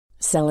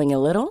Selling a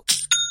little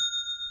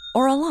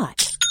or a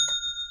lot?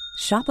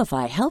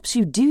 Shopify helps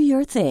you do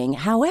your thing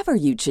however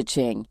you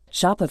cha-ching.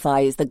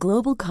 Shopify is the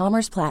global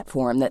commerce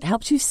platform that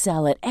helps you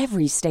sell at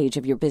every stage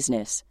of your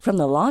business. From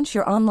the launch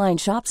your online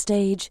shop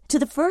stage to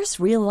the first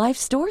real-life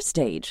store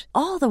stage,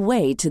 all the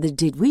way to the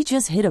did we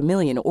just hit a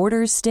million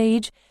orders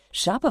stage.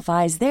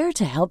 Shopify is there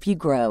to help you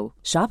grow.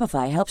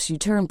 Shopify helps you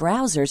turn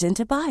browsers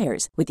into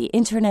buyers with the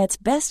internet's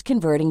best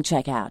converting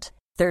checkout.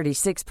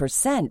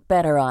 36%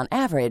 better on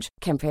average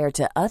compared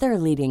to other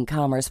leading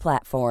commerce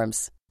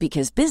platforms.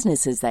 Because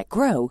businesses that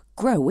grow,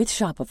 grow with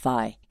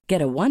Shopify.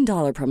 Get a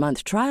 $1 per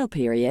month trial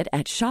period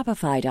at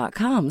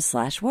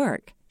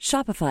shopify.com/work.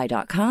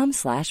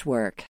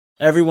 Shopify.com/work.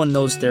 Everyone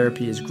knows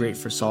therapy is great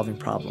for solving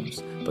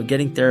problems, but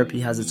getting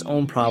therapy has its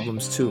own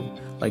problems too,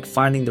 like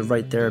finding the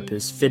right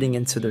therapist, fitting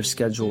into their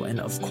schedule, and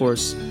of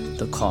course,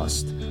 the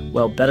cost.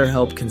 Well,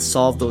 BetterHelp can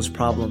solve those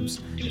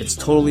problems. It's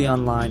totally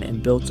online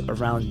and built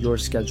around your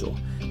schedule.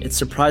 It's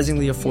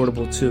surprisingly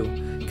affordable too.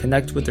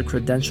 Connect with a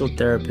credentialed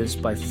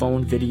therapist by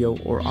phone, video,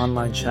 or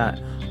online chat,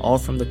 all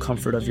from the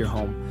comfort of your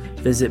home.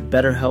 Visit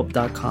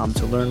BetterHelp.com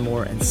to learn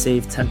more and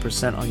save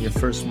 10% on your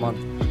first month.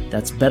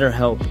 That's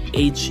BetterHelp,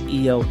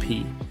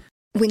 H-E-L-P.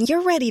 When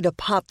you're ready to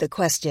pop the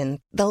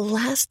question, the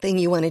last thing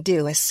you want to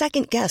do is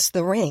second-guess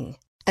the ring.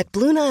 At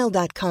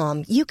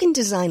BlueNile.com, you can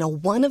design a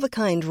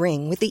one-of-a-kind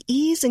ring with the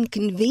ease and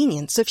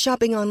convenience of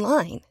shopping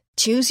online.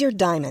 Choose your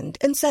diamond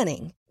and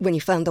setting. When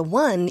you find the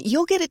one,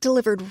 you'll get it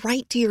delivered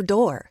right to your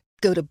door.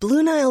 Go to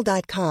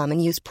BlueNile.com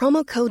and use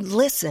promo code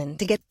LISTEN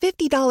to get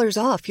 $50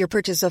 off your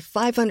purchase of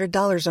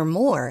 $500 or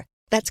more.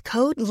 That's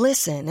code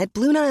LISTEN at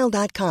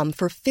BlueNile.com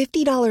for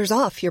 $50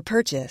 off your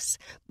purchase.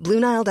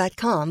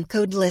 BlueNile.com,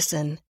 code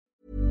LISTEN.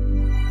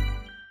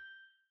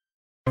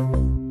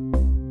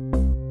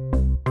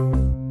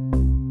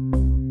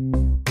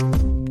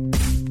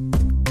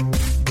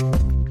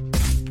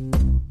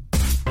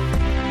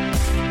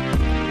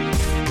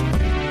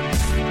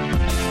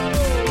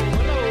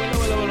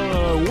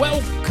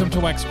 Welcome to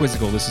Wax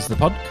Quizzical. This is the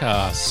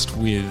podcast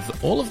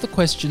with all of the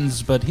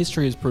questions, but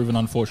history has proven,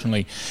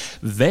 unfortunately,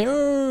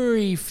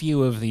 very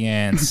few of the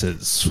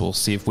answers. We'll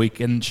see if we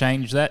can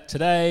change that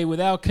today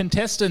with our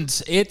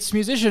contestants. It's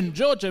musician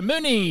Georgia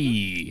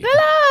Mooney.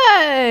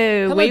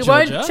 Hello. We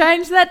Georgia. won't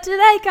change that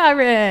today,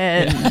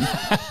 Karen.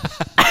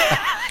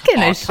 I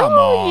can assure come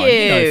on. you.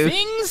 You know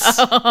things.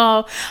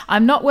 Oh,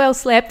 I'm not well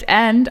slept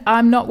and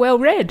I'm not well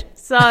read.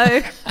 So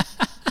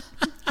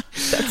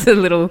that's a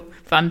little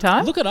fun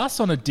time. Look at us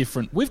on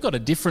we've got a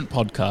different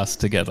podcast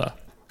together.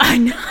 I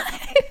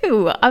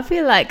know. I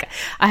feel like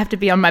I have to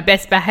be on my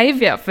best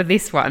behaviour for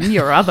this one,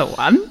 your other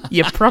one,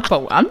 your proper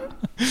one.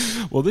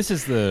 Well, this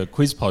is the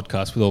quiz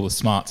podcast with all the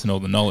smarts and all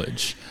the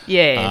knowledge.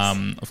 Yes.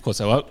 Of course,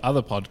 our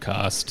other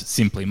podcast,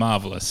 Simply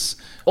Marvellous.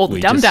 All the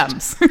we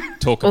dum-dums. just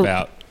talk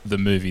about the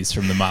movies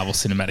from the Marvel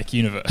Cinematic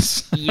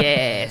Universe.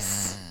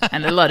 Yes.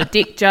 And a lot of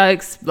dick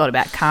jokes, a lot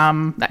about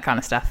cum, that kind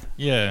of stuff.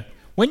 Yeah.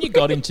 When you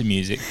got into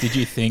music, did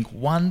you think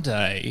one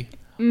day,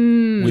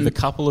 with a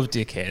couple of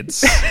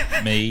dickheads,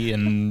 me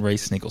and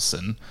Reese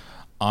Nicholson,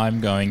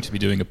 I'm going to be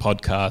doing a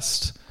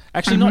podcast,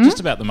 actually not just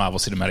about the Marvel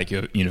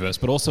Cinematic Universe,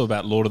 but also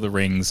about Lord of the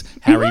Rings,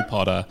 Harry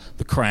Potter,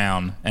 The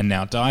Crown, and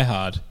now Die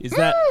Hard. Is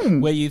that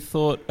where you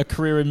thought a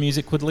career in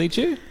music would lead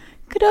you?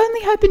 Could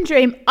only hope and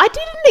dream. I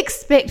didn't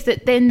expect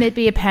that then there'd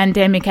be a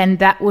pandemic and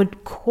that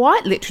would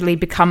quite literally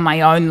become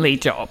my only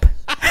job.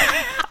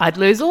 I'd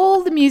lose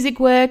all the music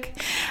work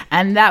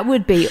and that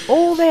would be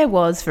all there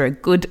was for a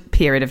good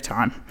period of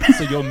time.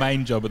 So your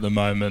main job at the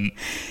moment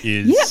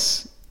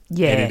is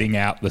editing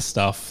out the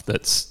stuff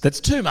that's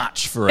too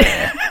much for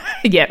air.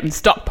 Yeah, and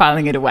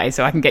stockpiling it away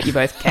so I can get you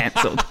both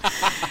cancelled.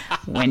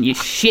 When you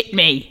shit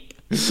me.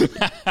 Too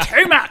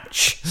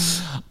much.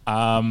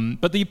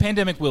 But the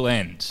pandemic will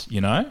end, you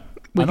know?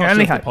 We I'm can not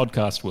only sure if hope. the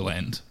podcast will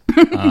end.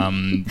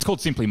 It's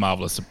called Simply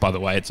Marvellous, by the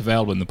way. It's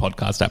available in the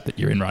podcast app that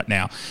you're in right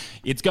now.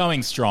 It's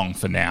going strong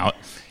for now.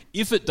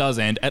 If it does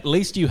end, at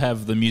least you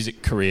have the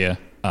music career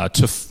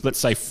to, let's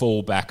say,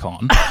 fall back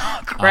on.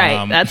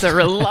 Great, that's a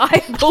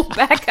reliable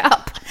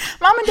backup.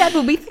 Mum and Dad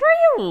will be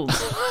thrilled.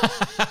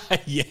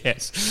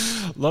 Yes.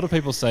 A lot of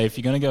people say if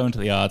you're going to go into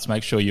the arts,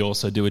 make sure you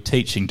also do a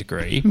teaching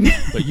degree.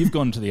 But you've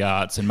gone to the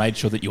arts and made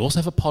sure that you also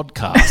have a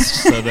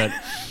podcast so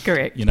that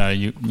Correct. you know,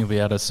 you'll be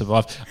able to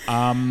survive.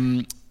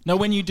 Now,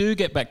 when you do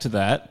get back to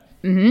that,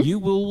 you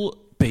will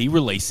be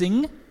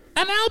releasing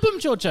an album,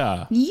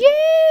 Georgia.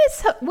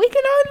 Yes, we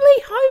can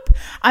only hope.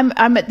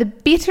 I'm at the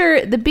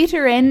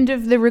bitter end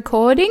of the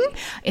recording.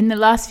 In the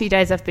last few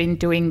days, I've been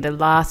doing the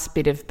last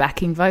bit of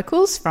backing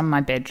vocals from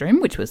my bedroom,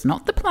 which was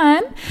not the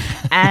plan,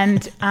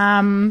 and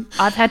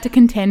I've had to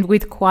contend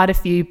with quite a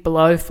few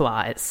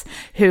blowflies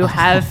who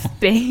have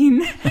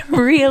been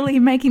really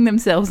making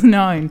themselves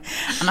known,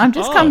 and I've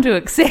just come to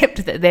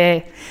accept that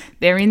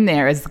they're in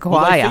there as the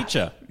choir. Will they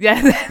feature?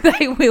 Yeah,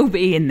 they will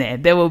be in there.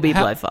 There will be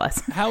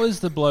blowflies. How is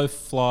the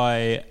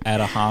blowfly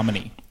at a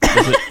harmony?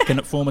 Can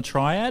it form a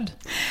triad?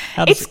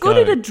 How does It's it good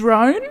go? at a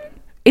drone.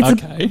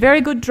 It's a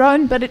very good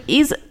drone, but it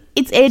is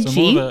It's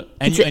edgy.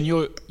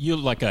 So you're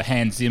like a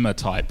Hans Zimmer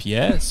type,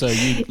 yeah? So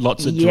you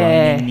lots of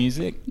droning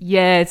music?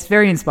 Yeah, it's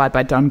very inspired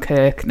by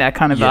Dunkirk, that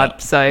kind of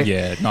vibe. So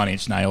yeah, 9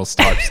 Inch Nails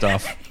type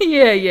stuff.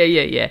 Yeah.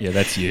 Yeah,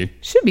 that's you.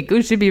 Should be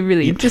good. Should be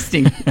really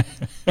interesting.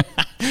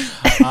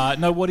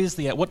 No, what does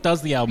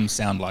the album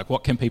sound like?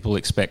 What can people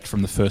expect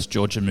from the first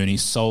Georgia Mooney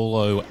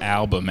solo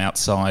album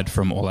outside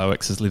from All Our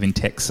Exes Live in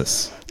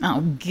Texas?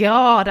 Oh,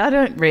 God, I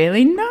don't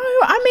really know.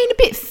 I mean, a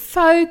bit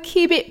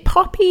folky, a bit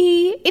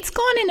poppy. It's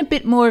gone in a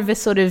bit more of a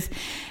sort of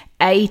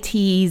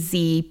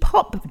 80s-y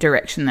pop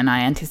direction than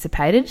I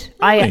anticipated.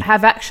 Really? I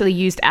have actually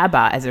used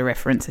ABBA as a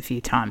reference a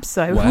few times,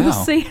 so we'll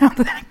see how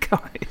that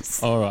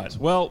goes. All right.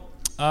 Well,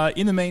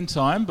 in the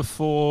meantime,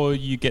 before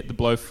you get the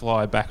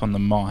blowfly back on the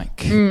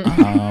mic,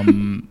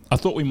 I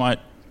thought we might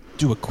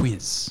do a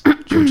quiz,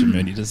 Georgia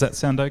Mooney. Does that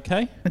sound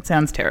okay? It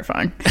sounds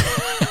terrifying.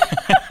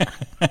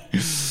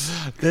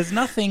 There's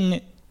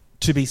nothing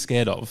to be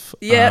scared of.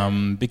 Yeah.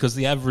 Because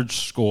the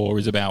average score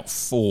is about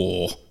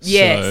 4.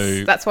 Yes,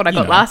 so, that's what I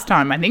got last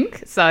time, I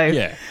think. So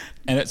yeah.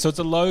 And so it's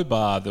a low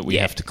bar that we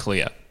have to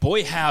clear.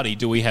 Boy, howdy,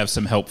 do we have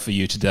some help for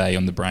you today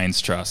on the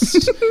Brains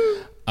Trust.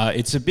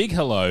 It's a big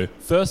hello.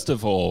 First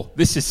of all,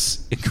 this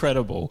is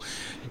incredible.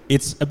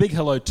 It's a big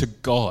hello to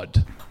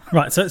God.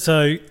 Right,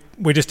 so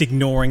we're just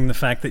ignoring the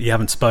fact that you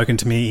haven't spoken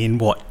to me in,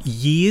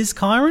 years,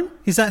 Kyron?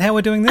 Is that how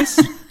we're doing this?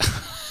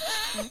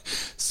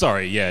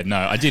 Sorry, no,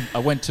 I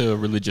went to a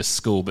religious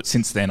school, but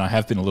since then I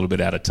have been a little bit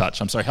out of touch.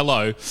 I'm sorry.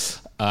 Hello,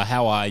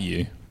 how are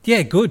you?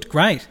 Yeah, good,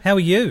 great. How are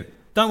you?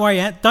 Don't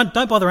worry, don't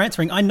bother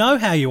answering. I know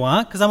how you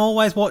are because I'm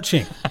always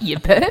watching. You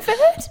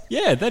pervert?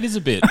 Yeah, that is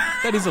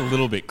a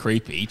little bit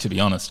creepy, to be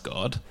honest,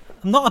 God.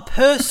 I'm not a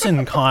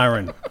person,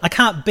 Kyron. I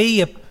can't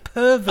be a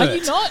pervert. Are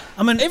you not?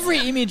 I mean,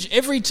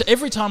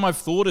 every time I've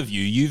thought of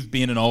you, you've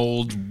been an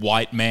old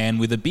white man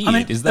with a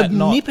beard. Is that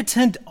not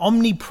omnipotent,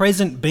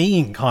 omnipresent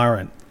being,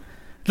 Kyron?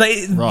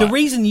 The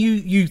reason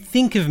you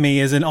think of me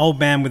as an old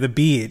man with a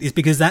beard is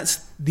because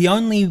that's the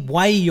only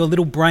way your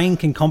little brain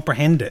can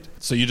comprehend it.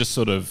 So you're just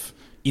sort of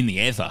in the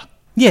ether.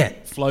 Yeah.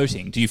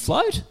 Floating. Do you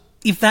float?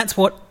 If that's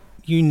what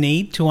you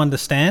need to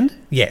understand,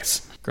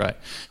 yes. Great.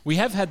 We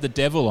have had the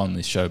devil on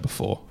this show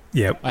before.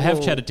 Yeah. I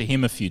have chatted to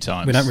him a few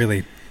times. We don't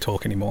really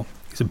talk anymore.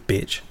 He's a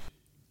bitch.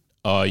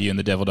 Oh, you and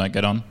the devil don't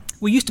get on?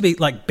 We used to be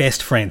like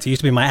best friends. He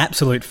used to be my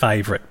absolute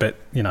favourite, but,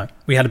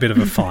 we had a bit of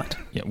a fight.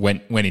 Yeah,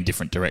 went in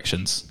different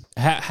directions.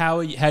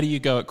 How do you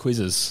go at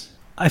quizzes?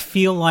 I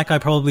feel like I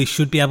probably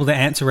should be able to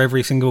answer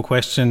every single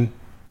question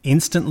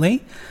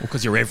instantly. Well,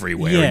 because you're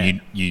everywhere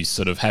and you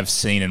sort of have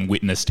seen and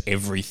witnessed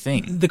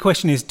everything. The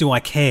question is, do I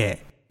care?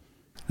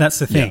 That's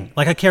the thing. Yeah.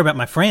 Like, I care about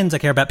my friends. I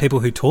care about people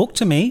who talk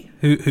to me,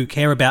 who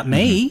care about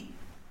me.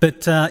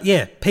 But,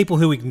 people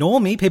who ignore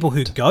me, people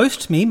who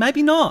ghost me,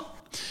 maybe not.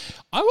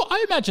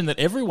 I imagine that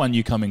everyone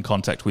you come in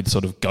contact with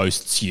sort of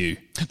ghosts you.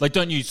 Like,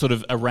 don't you sort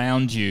of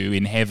around you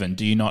in heaven,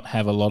 do you not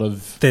have a lot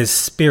of... There's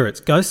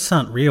spirits. Ghosts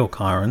aren't real,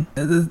 Kyron.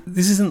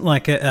 This isn't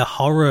like a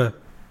horror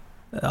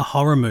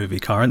movie,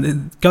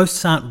 Kyron.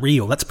 Ghosts aren't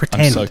real. That's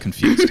pretend. I'm so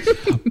confused.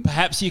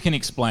 Perhaps you can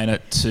explain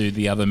it to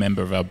the other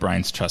member of our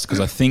Brains Trust, because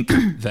I think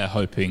they're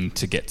hoping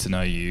to get to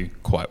know you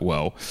quite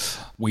well.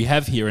 We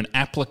have here an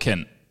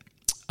applicant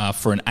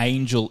for an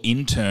angel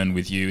intern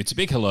with you. It's a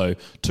big hello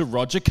to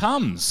Roger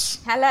Combs.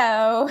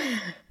 Hello.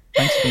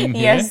 Thanks for being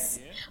here. Yes.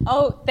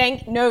 Oh,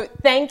 thank you.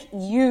 Thank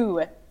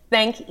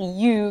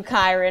you,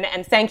 Kyron,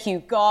 and thank you,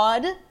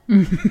 God,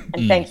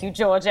 and thank you,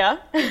 Georgia.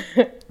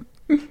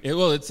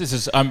 This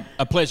is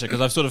a pleasure,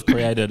 because I've sort of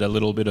created a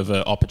little bit of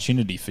an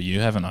opportunity for you,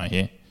 haven't I,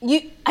 here?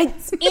 I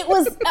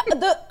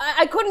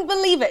couldn't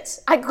believe it.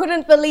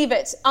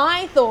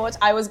 I thought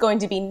I was going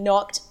to be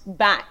knocked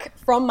back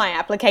from my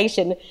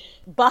application,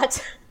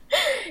 but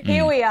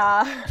here we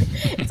are.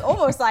 It's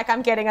almost like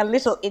I'm getting a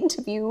little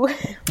interview.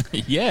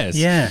 Yes.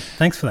 Yeah,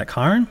 thanks for that,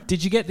 Kyron.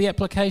 Did you get the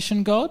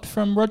application, God,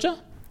 from Roger?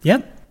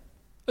 Yep.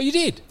 Oh, you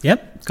did?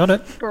 Yep, got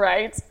it.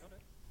 Great.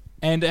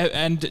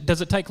 And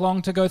does it take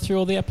long to go through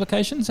all the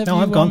applications?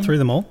 I've gone through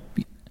them all.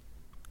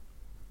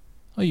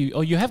 Oh,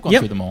 you have gone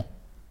through them all?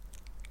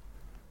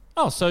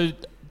 Oh, so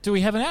do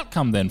we have an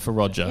outcome then for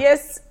Roger?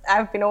 Yes,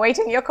 I've been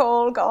awaiting your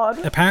call,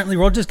 God. Apparently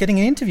Roger's getting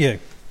an interview,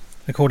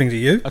 according to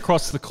you.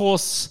 Across the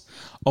course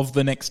of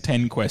the next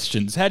 10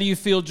 questions. How do you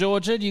feel,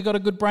 Georgia? Do you got a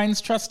good Brains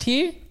Trust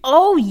here?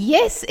 Oh,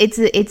 yes. It's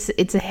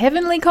a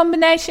heavenly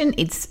combination.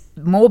 It's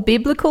more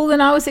biblical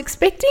than I was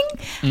expecting.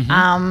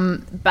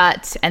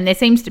 Mm-hmm. And there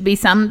seems to be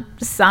some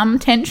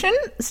tension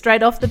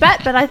straight off the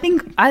bat, but I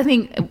think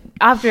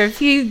after a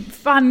few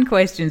fun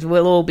questions,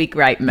 we'll all be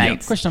great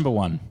mates. Yeah. Question number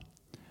 1.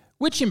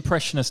 Which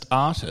impressionist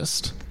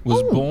artist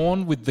was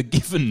born with the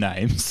given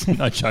names?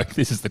 No joke,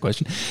 this is the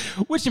question.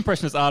 Which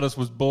impressionist artist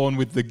was born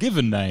with the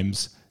given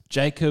names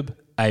Jacob,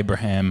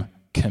 Abraham,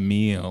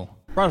 Camille?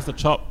 Right off the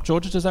top,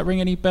 Georgia, does that ring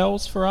any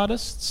bells for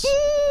artists?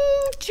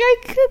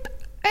 Jacob,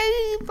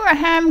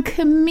 Abraham,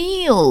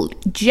 Camille.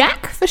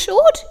 Jack for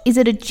short? Is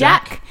it a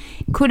Jack?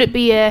 Could it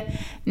be a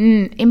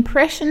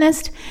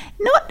impressionist?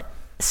 Not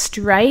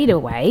straight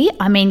away.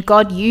 I mean,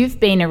 God, you've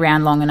been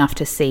around long enough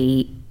to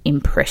see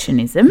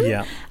Impressionism.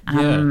 Yeah.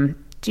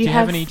 Do you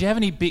have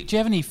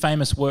any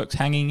famous works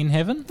hanging in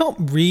heaven?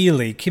 Not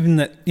really, given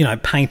that, you know,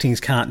 paintings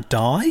can't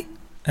die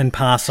and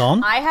pass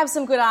on. I have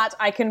some good art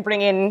I can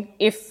bring in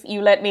if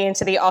you let me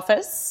into the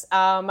office.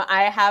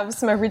 I have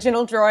some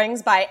original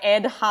drawings by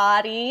Ed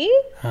Hardy.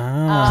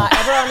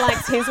 Everyone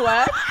likes his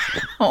work.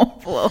 Oh,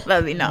 well,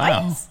 that'd be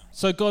nice. Wow.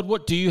 So, God,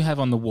 what do you have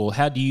on the wall?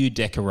 How do you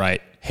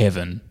decorate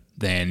heaven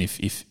then if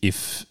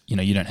you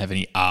know you don't have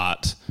any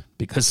art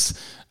because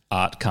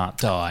art can't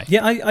die?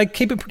 Yeah, I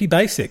keep it pretty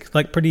basic,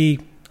 like pretty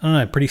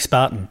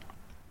Spartan.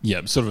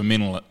 Yeah, sort of a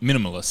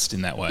minimalist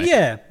in that way.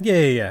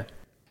 Yeah.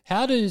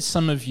 How do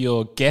some of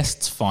your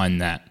guests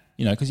find that?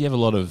 You know, because you have a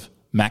lot of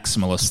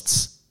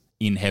maximalists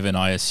in heaven,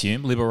 I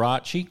assume.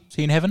 Liberace, is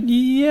he in heaven?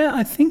 Yeah,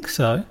 I think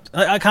so.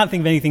 I can't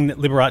think of anything that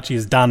Liberace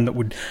has done that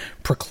would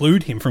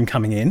preclude him from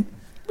coming in.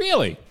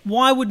 Really?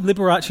 Why would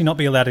Liberace not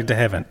be allowed into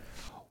heaven?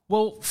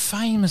 Well,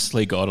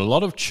 famously, God, a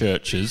lot of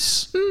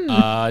churches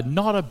are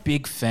not a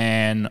big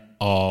fan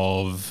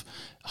of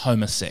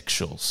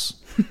homosexuals.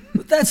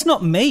 That's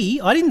not me.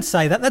 I didn't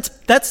say that.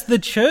 That's the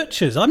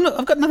churches.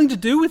 I've got nothing to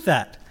do with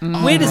that.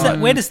 Where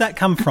does that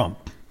come from?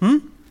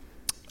 I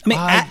mean,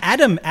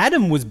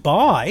 Adam was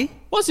bi.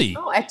 Was he?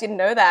 Oh, I didn't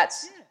know that.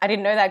 I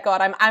didn't know that,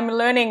 God. I'm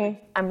learning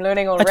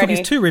already. I took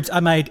his 2 ribs. I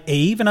made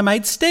Eve and I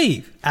made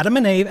Steve. Adam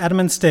and Eve, Adam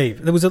and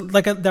Steve. There was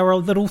they were a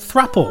little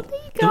throuple. Oh,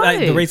 there you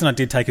go. The reason I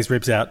did take his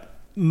ribs out,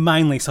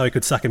 mainly so he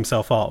could suck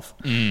himself off.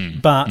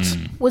 But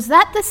Was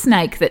that the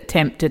snake that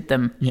tempted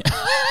them? Yeah.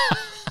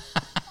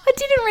 I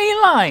didn't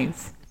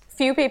realise.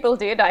 Few people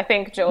did, I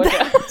think, Georgia.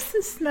 That's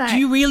the snake. do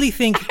you really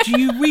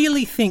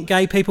think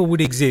gay people would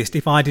exist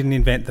if I didn't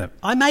invent them?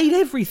 I made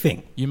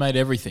everything. You made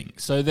everything.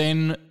 So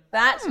then...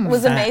 That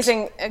was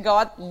amazing,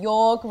 God.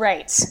 You're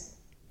great.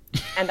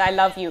 And I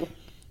love you.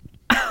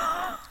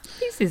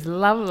 This is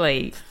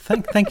lovely.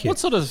 Thank you. What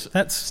sort of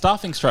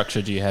staffing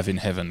structure do you have in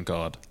heaven,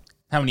 God?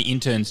 How many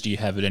interns do you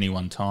have at any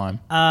one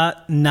time?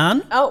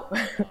 None. Oh,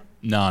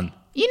 None.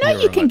 You know,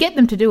 you can get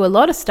them to do a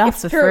lot of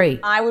stuff for true. free.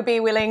 I would be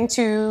willing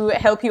to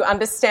help you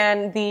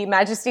understand the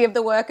majesty of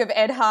the work of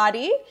Ed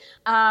Hardy.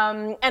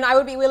 And I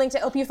would be willing to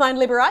help you find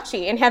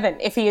Liberace in heaven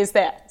if he is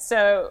there.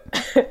 So...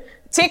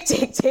 Tick,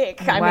 tick, tick.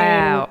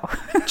 Wow.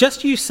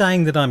 Just you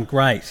saying that I'm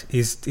great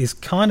is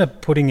kind of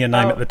putting your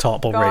name at the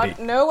top already. God,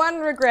 no one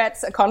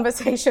regrets a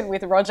conversation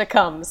with Roger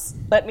Combs.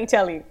 Let me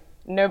tell you,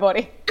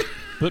 nobody.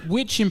 But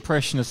which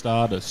impressionist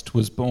artist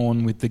was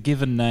born with the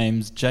given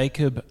names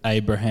Jacob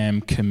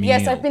Abraham Camille?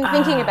 Yes, I've been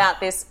thinking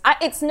about this.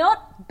 It's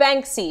not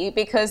Banksy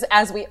because,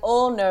 as we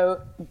all know,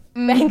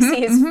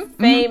 Banksy is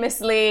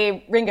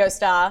famously Ringo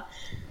Starr.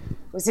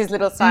 It was his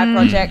little side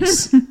project.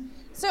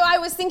 So I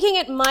was thinking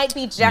it might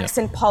be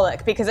Jackson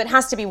Pollock because it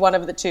has to be one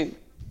of the two.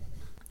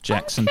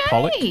 Jackson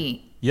Pollock?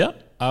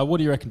 Yep. What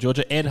do you reckon,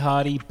 Georgia? Ed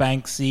Hardy,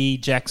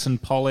 Banksy, Jackson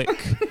Pollock?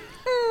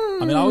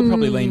 I mean, I would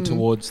probably lean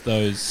towards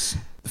those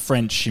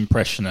French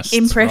impressionists.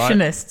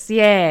 Impressionists, right?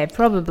 Yeah,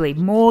 probably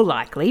more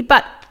likely.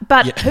 But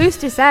who's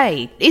to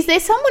say? Is there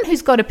someone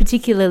who's got a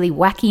particularly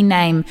wacky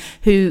name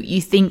who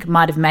you think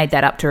might have made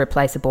that up to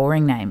replace a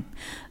boring name?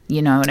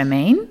 You know what I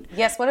mean?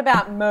 Yes, what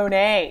about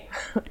Monet?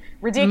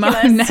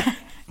 Ridiculous. Monet.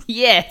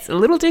 Yes, a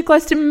little too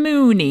close to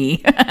Mooney.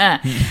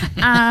 Get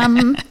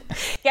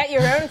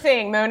your own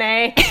thing,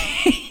 Monet.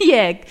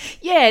 Yeah,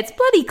 it's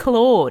bloody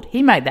Claude.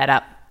 He made that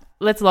up.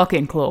 Let's lock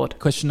in Claude.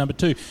 Question number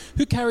 2.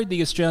 Who carried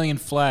the Australian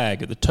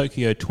flag at the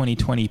Tokyo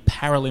 2020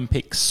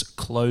 Paralympics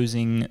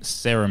closing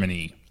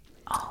ceremony?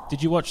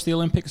 Did you watch the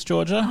Olympics,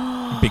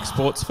 Georgia? Big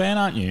sports fan,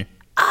 aren't you?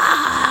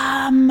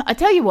 I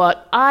tell you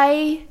what,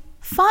 I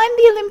find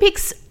the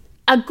Olympics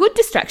a good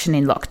distraction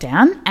in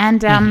lockdown.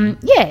 And,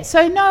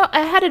 so no,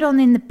 I had it on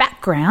in the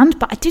background,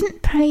 but I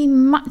didn't pay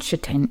much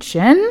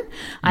attention.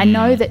 I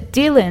know that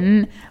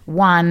Dylan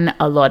won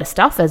a lot of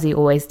stuff, as he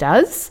always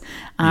does,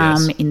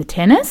 in the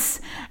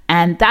tennis.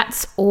 And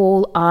that's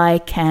all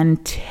I can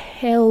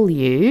tell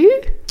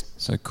you.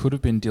 So it could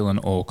have been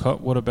Dylan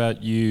Alcott. What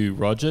about you,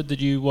 Roger?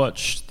 Did you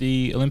watch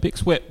the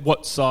Olympics?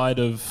 What side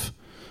of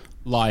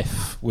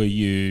life were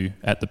you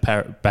at the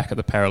back at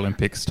the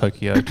Paralympics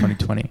Tokyo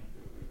 2020?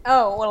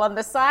 Oh, well, on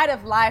the side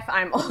of life,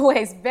 I'm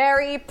always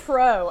very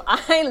pro.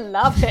 I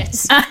love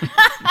it.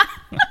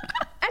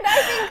 And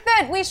I think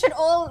that we should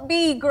all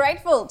be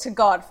grateful to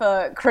God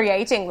for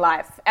creating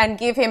life and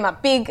give him a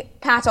big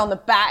pat on the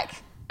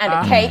back and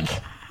a cake.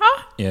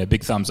 Yeah,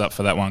 big thumbs up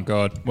for that one,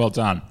 God. Well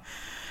done.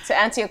 To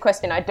answer your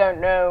question, I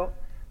don't know.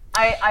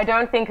 I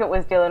don't think it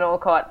was Dylan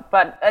Alcott,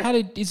 but...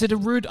 is it a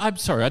rude... I'm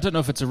sorry, I don't know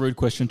if it's a rude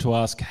question to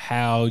ask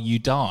how you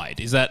died.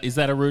 Is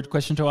that a rude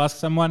question to ask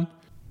someone?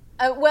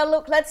 Well,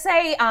 look, let's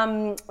say,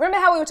 remember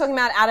how we were talking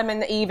about Adam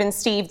and Eve and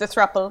Steve, the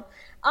throuple?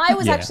 I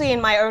was actually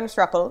in my own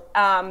throuple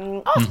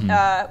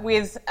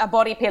with a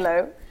body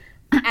pillow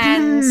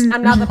and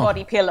another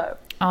body pillow.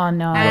 Oh,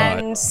 no.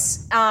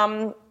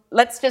 And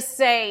let's just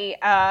say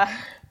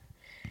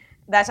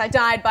that I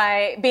died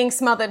by being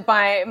smothered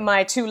by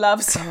my two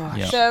loves.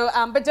 Yep. So,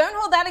 but don't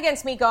hold that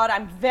against me, God.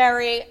 I'm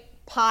very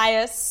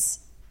pious,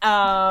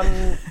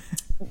 very,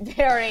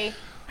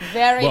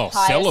 very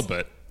pious.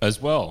 Celibate.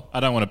 as well. I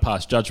don't want to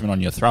pass judgment on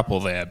your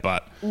throuple there,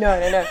 but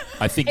No.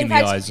 I think in the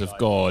eyes of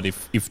God,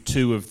 if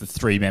 2 of the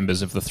 3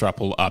 members of the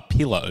throuple are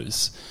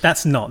pillows...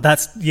 That's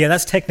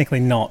technically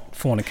not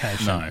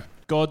fornication. No.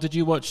 God, did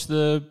you watch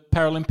the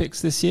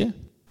Paralympics this year?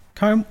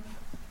 Karen,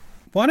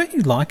 why don't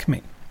you like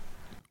me?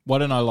 Why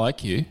don't I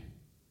like you?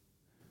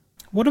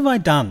 What have I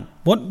done?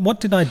 What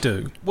did I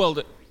do? Well,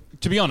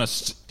 to be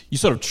honest, you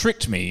sort of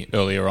tricked me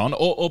earlier on,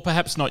 or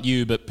perhaps not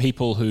you, but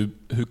people who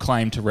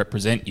claim to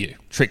represent you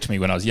tricked me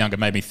when I was younger,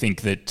 made me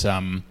think that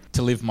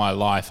to live my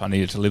life, I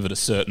needed to live it a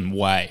certain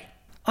way.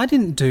 I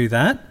didn't do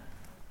that.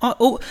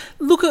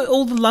 Look at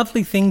all the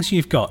lovely things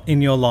you've got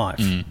in your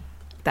life.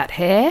 That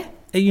hair?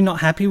 Are you not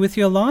happy with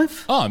your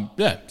life? Oh,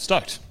 yeah,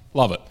 stoked.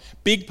 Love it.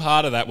 Big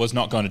part of that was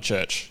not going to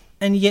church.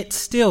 And yet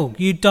still,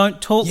 you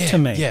don't talk to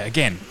me. Yeah,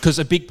 again, because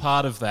a big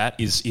part of that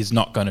is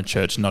not going to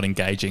church, not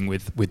engaging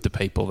with the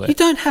people there. You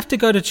don't have to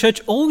go to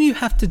church. All you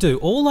have to do,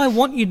 all I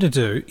want you to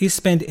do is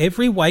spend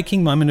every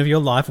waking moment of your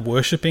life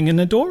worshipping and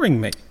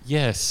adoring me.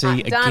 Yeah,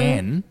 see, Done.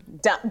 again...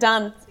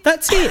 Done.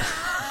 That's it.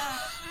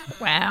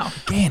 Wow.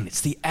 Again,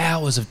 it's the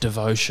hours of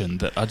devotion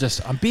that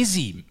I'm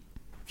busy.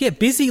 Yeah,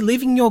 busy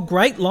living your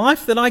great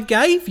life that I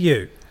gave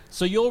you.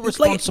 So you're It's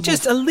like responsible...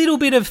 just a little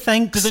bit of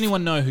thanks. Does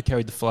anyone know who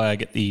carried the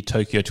flag at the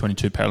Tokyo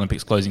 22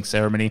 Paralympics closing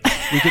ceremony?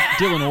 We get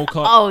Dylan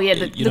Alcott. Oh, yeah,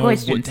 the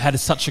questions. Had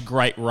such a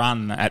great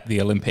run at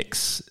the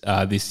Olympics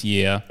this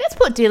year. Let's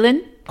put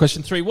Dylan.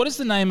 Question 3. What is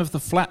the name of the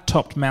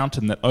flat-topped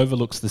mountain that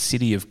overlooks the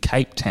city of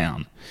Cape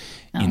Town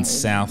in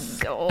South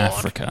God.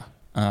 Africa?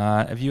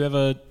 Have you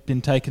ever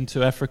been taken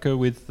to Africa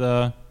with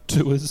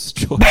tours,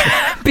 Georgia?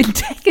 Been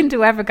taken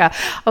to Africa.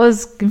 I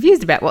was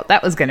confused about what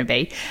that was going to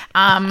be.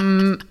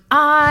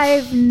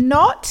 I've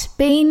not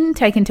been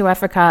taken to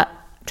Africa,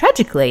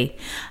 tragically,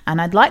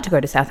 and I'd like to go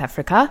to South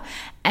Africa,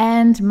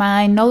 and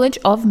my knowledge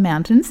of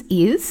mountains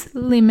is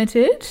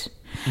limited.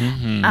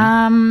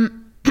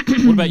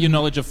 What about your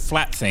knowledge of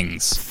flat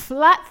things?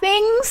 Flat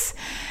things?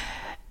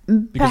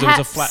 Because it was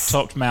a Perhaps-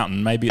 flat-topped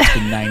mountain. Maybe it's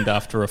been named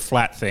after a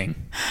flat thing.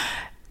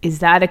 Is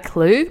that a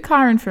clue,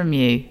 Karen, from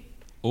you?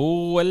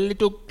 Oh, a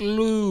little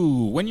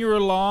clue. When you were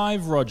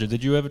alive, Roger,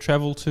 did you ever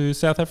travel to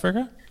South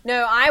Africa?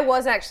 No, I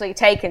was actually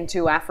taken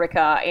to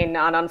Africa in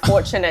an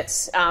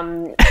unfortunate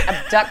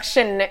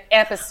abduction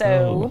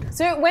episode.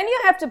 So when you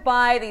have to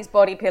buy these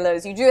body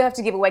pillows, you do have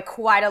to give away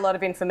quite a lot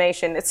of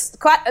information. You know,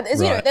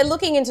 Right. they're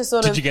looking into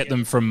sort Did of... you get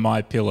them from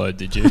My Pillow,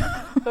 did you?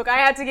 Look, I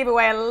had to give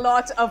away a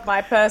lot of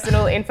my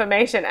personal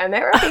information, and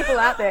there are people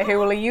out there who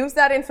will use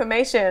that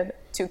information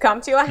to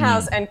come to your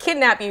house and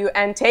kidnap you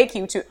and take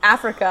you to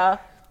Africa,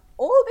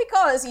 all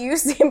because you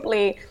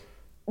simply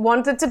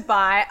wanted to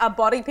buy a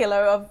body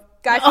pillow of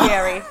Guy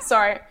Fieri.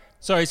 Sorry.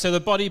 Sorry, so the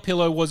body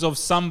pillow was of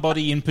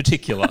somebody in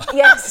particular.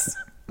 Yes,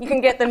 you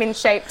can get them in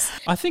shapes.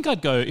 I think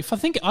I'd go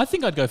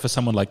for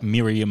someone like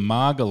Miriam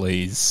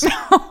Margolyes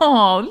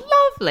Oh,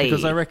 lovely.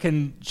 because I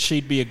reckon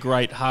she'd be a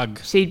great hug.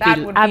 She'd That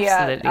be would be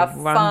absolutely a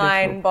wonderful.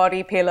 fine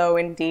body pillow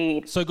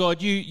indeed. So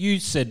God, you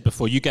said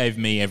before you gave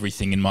me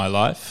everything in my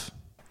life.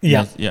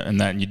 Yeah.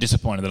 And you're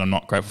disappointed that I'm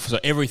not grateful for. So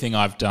everything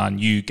I've done,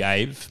 you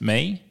gave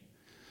me.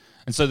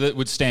 And so that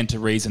would stand to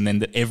reason then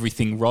that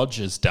everything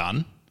Roger's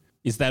done,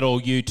 is that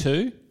all you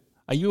too?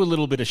 Are you a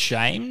little bit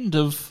ashamed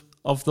of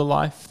the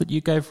life that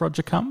you gave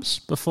Roger Combs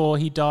before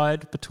he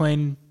died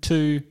between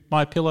 2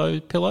 My Pillow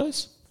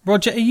pillows?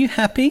 Roger, are you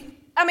happy?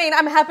 I mean,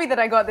 I'm happy that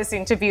I got this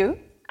interview,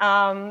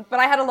 but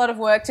I had a lot of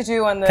work to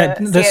do on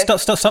the...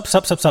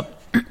 Stop.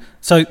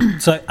 So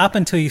up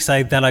until you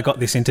say that I got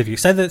this interview,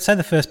 say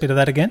the first bit of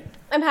that again.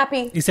 I'm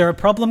happy. Is there a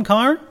problem,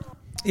 Kyron?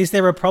 Is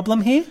there a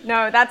problem here?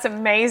 No, that's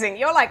amazing.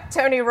 You're like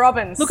Tony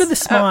Robbins. Look at the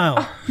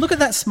smile. Look at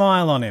that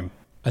smile on him.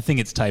 I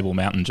think it's Table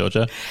Mountain,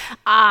 Georgia.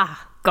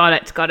 Got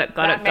it.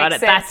 That makes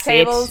sense. That's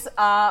Tables it.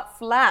 are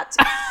flat.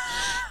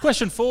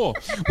 Question 4.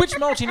 Which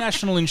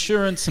multinational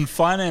insurance and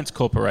finance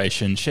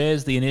corporation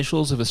shares the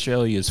initials of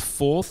Australia's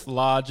 4th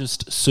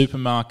largest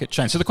supermarket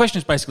chain? So the question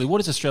is basically, what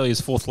is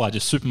Australia's 4th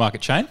largest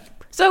supermarket chain?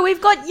 So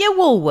we've got your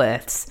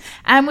Woolworths,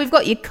 and we've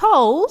got your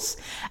Coles,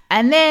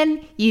 and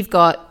then you've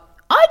got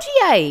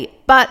IGA.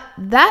 But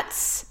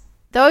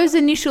those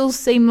initials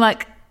seem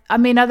like... I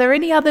mean, are there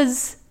any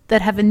others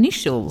that have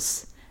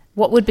initials?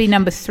 What would be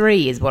number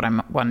 3 is what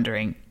I'm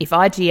wondering. If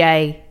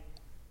IGA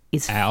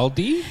is...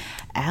 Aldi?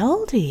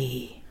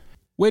 Aldi.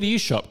 Where do you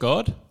shop,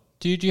 God?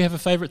 Do you have a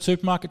favourite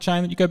supermarket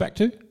chain that you go back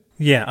to?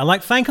 Yeah, I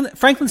like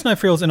Franklin's No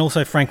Frills and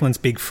also Franklin's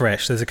Big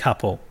Fresh. There's a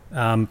couple.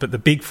 But the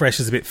Big Fresh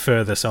is a bit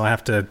further, so I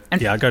have to...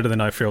 I go to the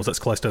No Frills that's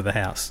close to the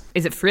house.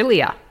 Is it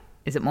frillier?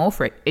 Is it more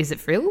Is it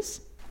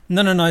frills?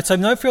 No. So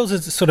No Frills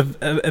is sort of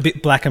a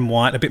bit black and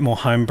white, a bit more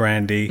home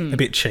brandy, a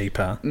bit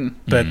cheaper.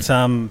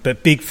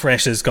 But Big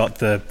Fresh has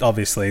got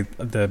obviously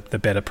the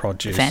better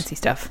produce. Fancy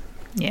stuff.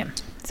 Yeah.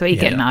 So you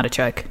get an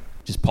artichoke.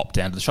 Just pop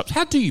down to the shops.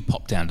 How do you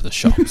pop down to the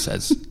shops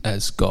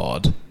as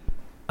God?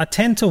 I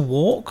tend to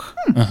walk,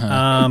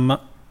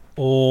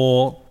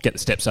 or Get the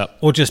steps up.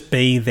 or just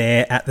be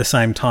there at the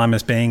same time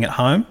as being at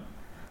home.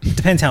 It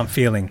depends how I'm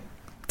feeling,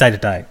 day to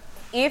day.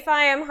 If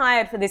I am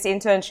hired for this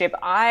internship,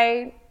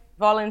 I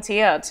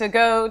volunteer to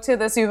go to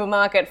the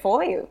supermarket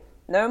for you.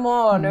 No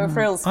more, no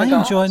frills for I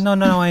God.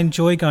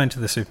 enjoy going to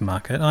the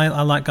supermarket.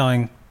 I like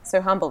going.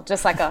 So humble,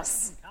 just like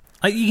us.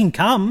 You can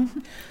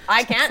come.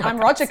 I can't. I'm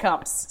Roger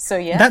Cumps. So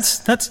yes.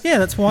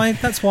 That's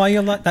why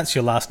you're like. That's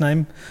your last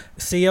name,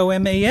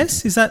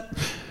 Comes. Is that?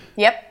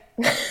 Yep.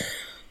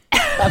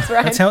 That's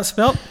right. That's how it's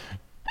spelled.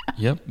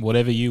 Yep,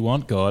 whatever you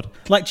want, God.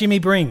 Like Jimmy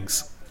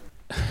Brings.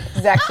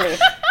 Exactly.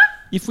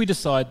 If we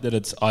decide that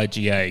it's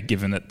IGA,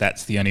 given that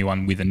that's the only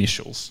one with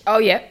initials, Oh,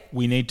 yeah.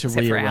 we need to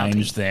Except for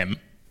rearrange them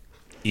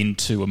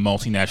into a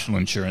multinational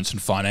insurance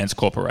and finance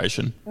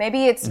corporation.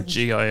 Maybe it's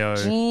GIO.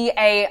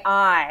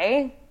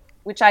 GAI,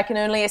 which I can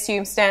only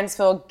assume stands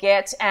for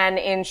Get an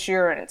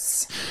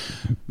Insurance.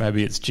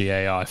 Maybe it's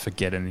GAI for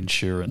Get an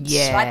Insurance.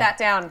 Yeah. Write that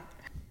down.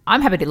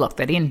 I'm happy to lock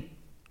that in.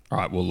 All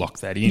right, we'll lock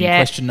that in. Yeah.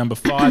 Question number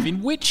 5.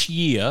 In which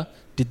year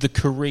did the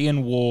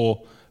Korean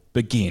War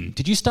begin?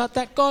 Did you start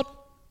that, God?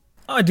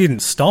 I didn't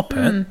stop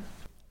it.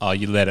 Oh,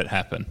 you let it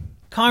happen.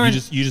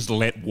 Kyron, You just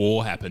let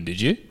war happen, did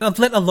you? I've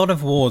let a lot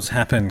of wars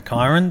happen,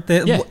 Kyron.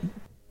 Yeah.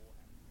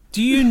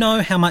 Do you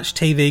know how much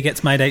TV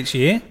gets made each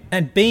year?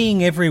 And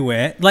being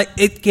everywhere, like,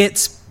 it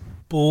gets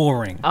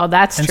boring. Oh,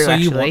 that's and true, so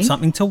you actually. want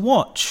something to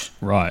watch.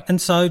 Right. And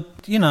so,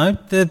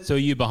 So are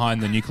you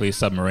behind the nuclear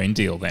submarine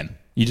deal then?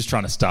 You're just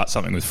trying to start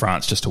something with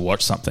France just to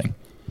watch something?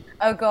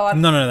 Oh, God.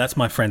 No, that's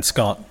my friend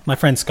Scott. My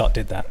friend Scott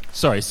did that.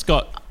 Sorry,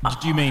 Scott.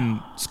 Do you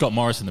mean Scott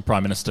Morrison, the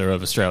Prime Minister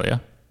of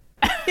Australia?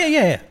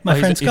 Yeah. My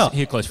friend Scott. Is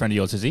he a close friend of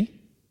yours, is he?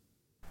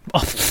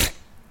 Oh,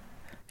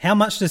 how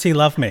much does he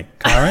love me,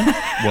 Kyron?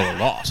 Well, a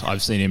lot.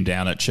 I've seen him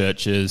down at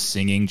churches,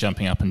 singing,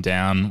 jumping up and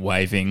down,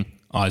 waving,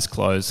 eyes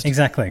closed.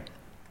 Exactly.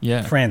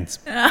 Yeah. Friends.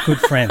 Good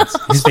friends.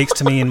 He speaks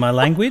to me in my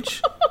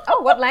language.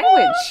 Oh, what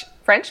language?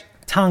 French?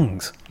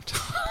 Tongues.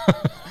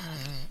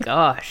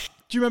 Gosh.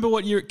 Do you remember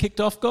what year it kicked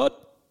off, God?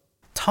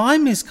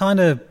 Time is kind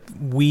of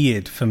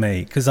weird for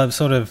me because I'm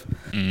sort of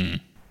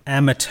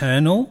am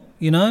eternal,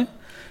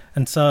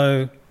 And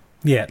so,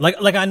 yeah,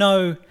 like I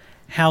know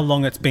how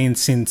long it's been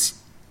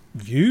since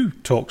you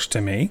talked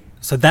to me.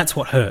 So that's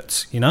what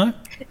hurts,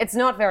 It's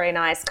not very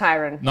nice,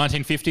 Kyron.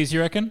 1950s, you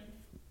reckon?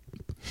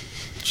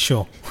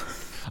 Sure.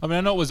 I mean,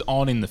 I know it was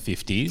on in the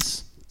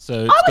 50s.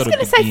 So I was going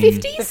to say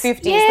 50s. The 50s.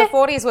 Yeah. The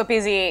 40s were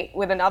busy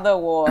with another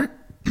war.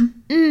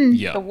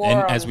 Yeah. The war And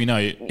on- as we know,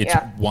 it's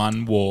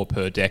one war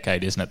per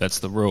decade, isn't it? That's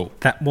the rule.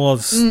 That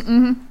was,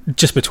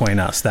 just between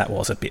us, that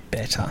was a bit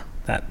better.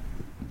 That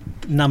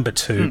number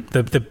 2,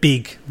 the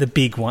big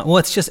one. Well,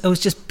 it was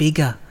just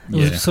bigger. It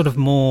Yeah. was sort of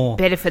more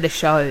Better for the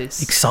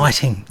shows.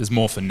 exciting. There's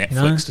more for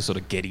Netflix to sort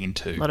of get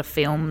into. A lot of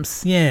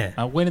films.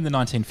 Yeah. When in the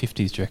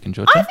 1950s, do you reckon,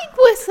 Georgia? I think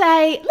let's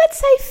say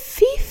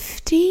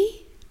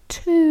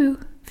 52.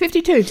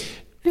 52.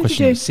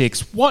 Question number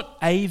 6. What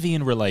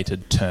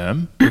avian-related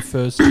term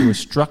refers to a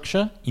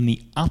structure in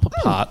the upper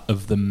part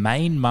of the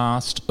main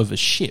mast of a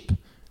ship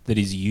that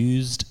is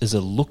used as a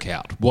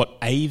lookout? What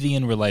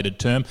avian-related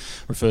term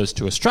refers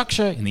to a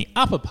structure in the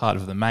upper part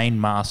of the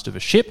main mast of a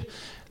ship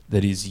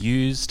that is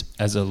used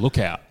as a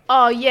lookout?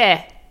 Oh,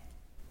 yeah.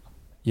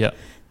 Yeah.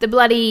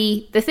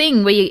 The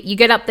thing where you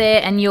get up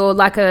there and you're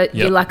like a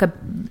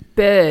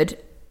bird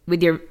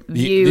with your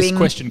viewing. This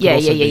question could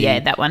also be,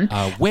 that one.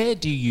 Where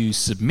do you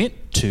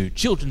submit to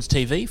children's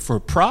TV for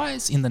a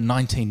prize in the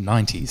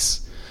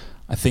 1990s?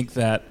 I think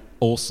that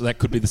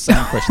could be the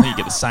same question. You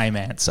get the same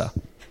answer.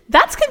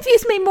 That's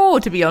confused me more,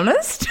 to be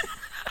honest.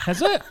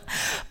 Has it?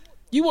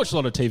 You watch a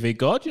lot of TV,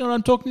 God. You know what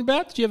I'm talking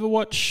about? Did you ever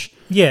watch...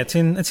 Yeah, it's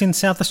in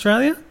South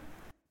Australia.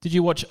 Did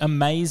you watch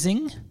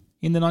Amazing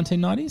in the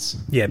 1990s?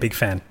 Yeah, big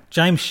fan.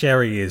 James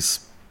Sherry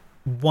is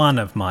one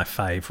of my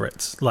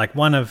favourites.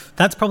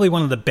 That's probably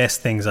one of the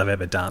best things I've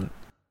ever done.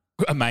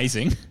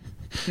 Amazing.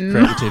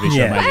 Incredible TV show,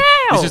 Yeah. Amazing.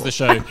 Wow. This is the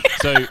show.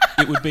 So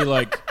it would be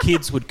like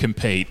kids would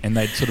compete and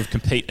they'd sort of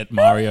compete at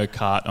Mario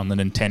Kart on the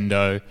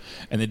Nintendo,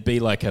 and there'd be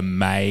like a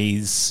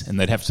maze and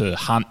they'd have to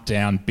hunt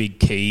down big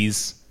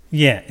keys.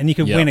 Yeah, and you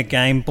could Yep. win a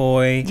Game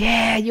Boy.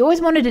 Yeah, you always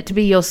wanted it to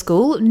be your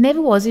school. It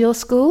never was your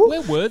school.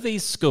 Where were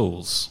these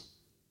schools?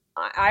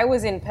 I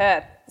was in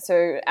Perth,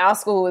 so our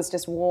school was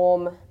just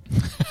warm.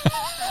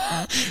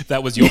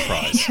 That was your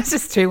prize. It's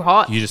just too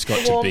hot. You just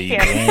got to Warm be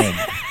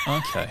campus. warm.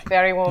 Okay.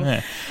 Very warm.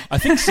 Yeah. I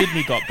think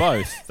Sydney got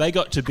both. They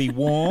got to be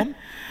warm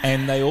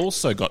and they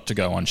also got to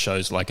go on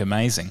shows like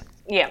Amazing.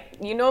 Yeah,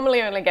 you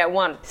normally only get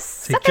one.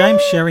 See,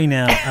 James Sherry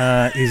now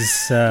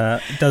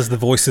does the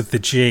voice of the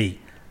G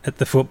at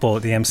the football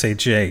at the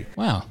MCG.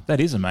 Wow, that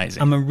is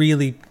amazing. I'm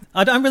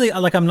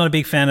not a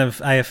big fan of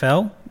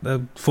AFL,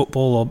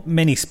 football, or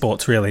many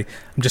sports really.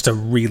 I'm just a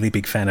really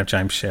big fan of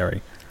James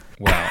Sherry.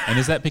 Wow. And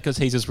is that because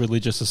he's as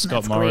religious as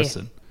Scott That's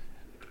Morrison?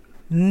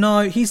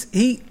 No,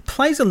 he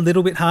plays a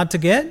little bit hard to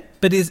get,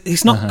 but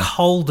he's not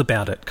cold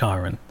about it,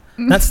 Kyron.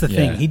 That's the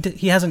thing.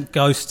 He hasn't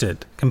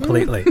ghosted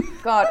completely.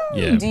 God,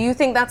 Yeah. do you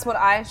think that's what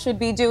I should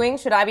be doing?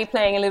 Should I be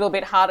playing a little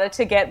bit harder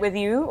to get with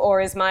you, or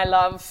is my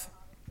love...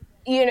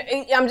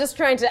 I'm just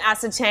trying to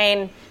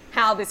ascertain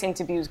how this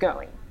interview's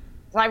going.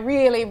 I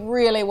really,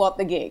 really want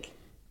the gig.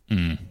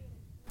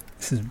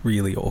 This is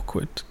really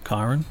awkward,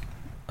 Kyron.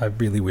 I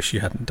really wish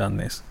you hadn't done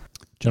this.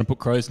 Do you want to put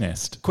Crow's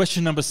Nest?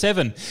 Question number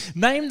 7.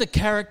 Name the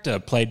character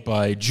played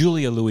by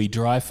Julia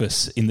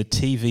Louis-Dreyfus in the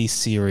TV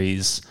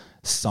series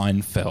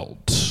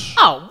Seinfeld.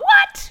 Oh,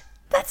 what?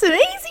 That's an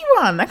easy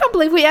one. I can't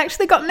believe we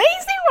actually got an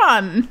easy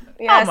one.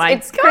 Yes, oh my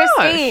it's gosh.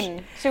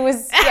 Christine. She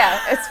was,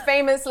 it's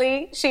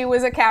famously, she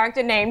was a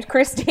character named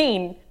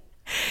Christine.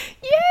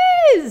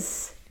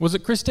 Yes. Was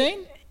it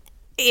Christine?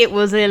 It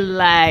was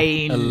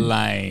Elaine.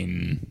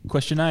 Elaine.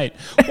 Question 8.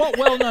 What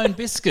well-known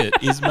biscuit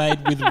is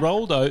made with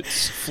rolled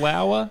oats,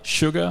 flour,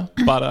 sugar,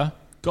 butter,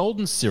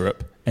 golden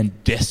syrup,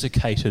 and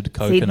desiccated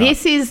coconut? See,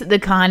 this is the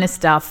kind of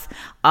stuff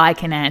I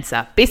can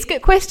answer.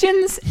 Biscuit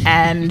questions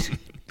and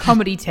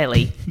comedy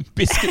telly.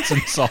 Biscuits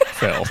and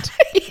Softfeld.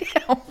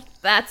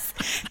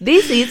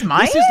 This is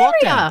my This is area.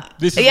 lockdown.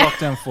 This is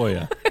lockdown for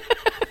you.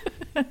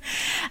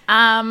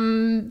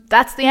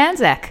 That's the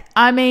Anzac.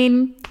 I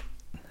mean...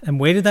 And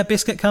where did that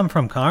biscuit come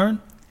from, Kyron?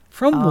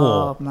 From war.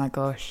 Oh, my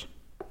gosh.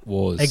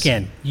 Wars.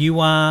 Again, you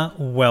are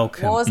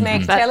welcome. Wars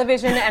make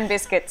television and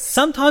biscuits.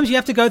 Sometimes you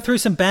have to go through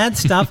some bad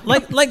stuff,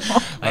 like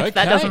Okay.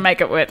 That doesn't make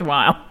it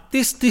worthwhile.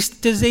 this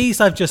disease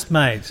I've just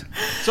made.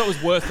 So it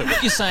was worth it.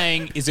 What you're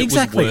saying is it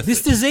Exactly. was worth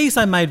This it. disease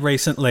I made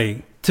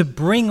recently to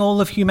bring all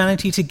of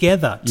humanity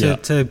together,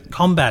 to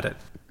combat it,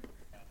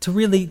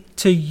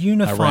 to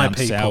unify Around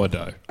people.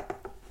 sourdough.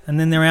 And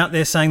then they're out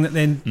there saying that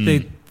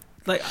they're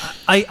like,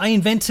 I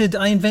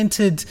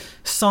invented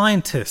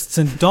scientists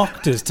and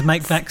doctors to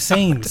make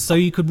vaccines so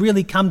you could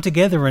really come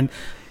together and,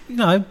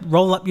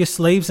 roll up your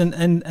sleeves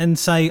and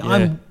say,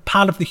 I'm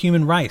part of the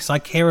human race. I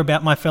care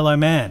about my fellow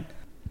man.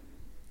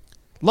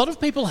 A lot of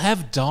people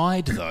have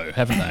died, though,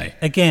 haven't they?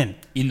 Again,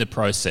 In the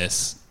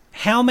process.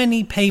 how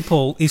many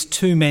people is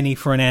too many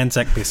for an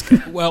Anzac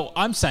biscuit? Well,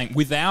 I'm saying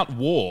without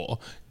war,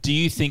 do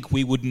you think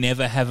we would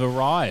never have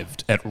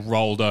arrived at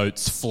rolled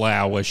oats,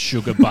 flour,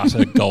 sugar,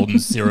 butter, golden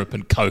syrup,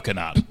 and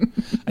coconut?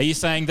 Are you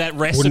saying that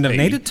recipe... Wouldn't have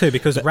needed to,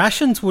 because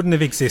rations wouldn't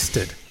have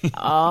existed.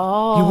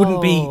 Oh. You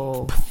wouldn't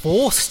be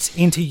forced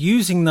into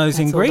using those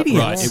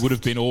ingredients. Right, it would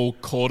have been all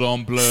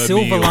cordon bleu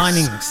Silver meals.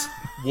 linings.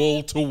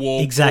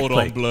 Wall-to-wall Exactly.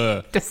 cordon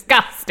bleu.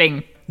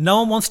 Disgusting. No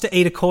one wants to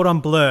eat a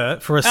cordon bleu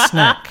for a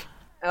snack.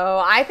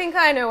 Oh, I think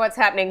I know what's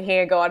happening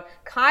here, God.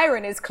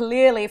 Kyron is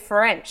clearly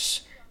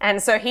French.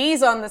 And so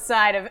he's on the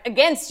side of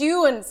against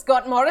you and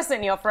Scott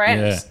Morrison, your friend.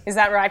 Yeah. Is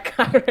that right,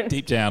 Kyron?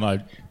 Deep down,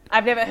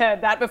 I've never heard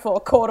that before.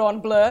 Cordon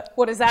bleu.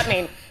 What does that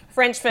mean?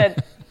 French for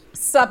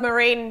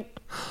submarine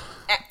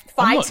I'm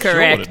fight? not sure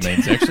what it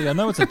means, actually. I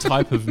know it's a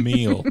type of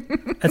meal.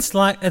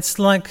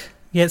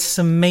 It's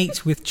some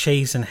meat with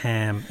cheese and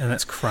ham, and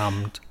it's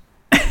crumbed.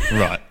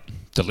 Right.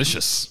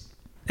 Delicious.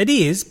 It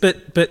is,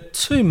 but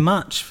too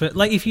much for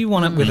if you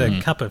want it with a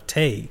cup of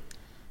tea.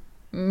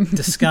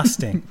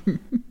 Disgusting.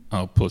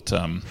 I'll put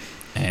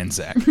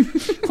Anzac.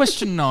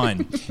 Question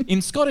 9.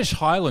 In Scottish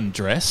Highland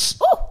dress,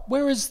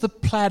 where is the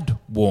plaid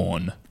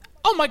worn?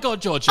 Oh my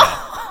God, Georgia.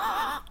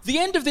 The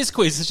end of this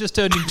quiz has just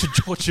turned into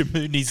Georgia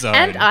Mooney zone.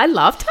 And I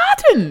love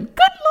tartan.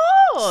 Good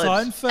Lord.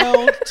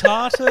 Seinfeld,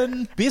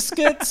 tartan,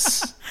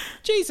 biscuits.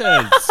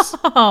 Jesus.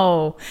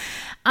 Oh.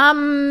 I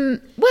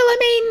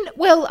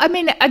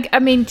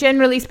mean,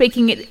 generally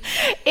speaking,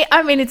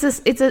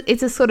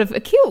 it's a sort of a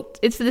kilt.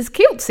 It's this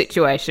kilt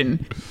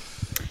situation.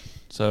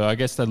 So I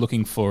guess they're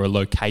looking for a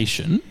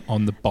location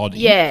on the body.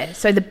 Yeah.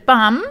 So the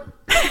bum,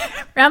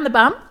 round the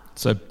bum,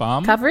 So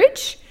bum,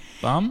 coverage.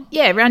 bum.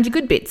 Yeah, round your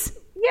good bits.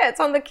 Yeah, it's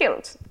on the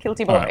kilt.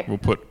 Kilty boy. All right, we'll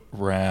put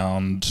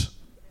round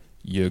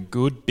your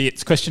good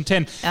bits. Question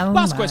 10. Oh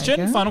Last my question.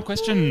 God. Final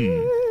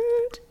question.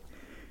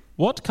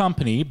 What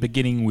company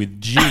beginning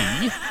with G?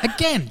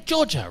 Again,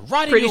 Georgia,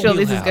 right Pretty in your sure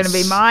this is wheelhouse. going to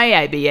be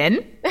my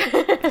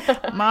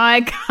ABN.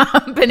 My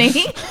company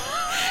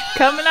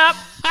coming up.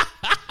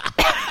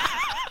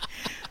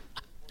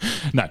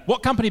 No.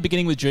 What company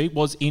beginning with G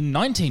was in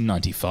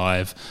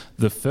 1995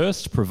 the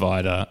first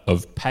provider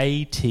of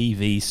pay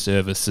TV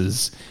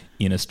services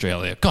in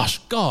Australia? Gosh,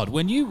 God,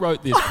 when you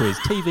wrote this quiz,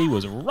 TV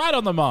was right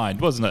on the mind,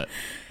 wasn't it?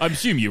 I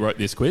assume you wrote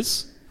this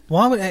quiz.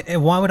 Why would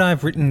I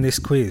have written this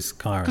quiz,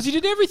 Kyron? Because you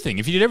did everything.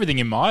 If you did everything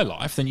in my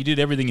life, then you did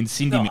everything in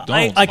Cindy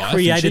McDonald's I life.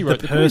 created and she wrote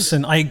the quiz.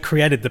 person. I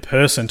created the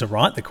person to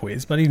write the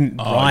quiz, but I didn't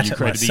write you it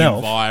created the myself.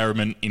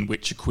 environment in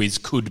which a quiz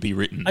could be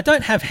written. I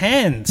don't have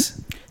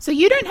hands. So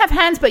you don't have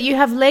hands, but you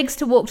have legs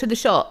to walk to the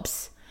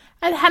shops.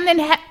 And then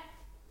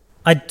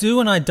I do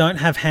and I don't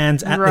have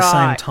hands at the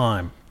same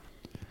time.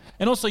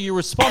 And also, you're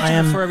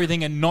responsible for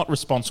everything and not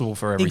responsible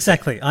for everything.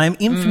 Exactly. I am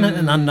infinite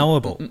and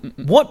unknowable.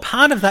 What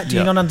part of that do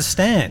you not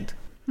understand?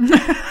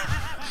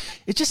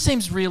 It just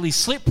seems really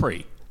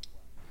slippery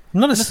I'm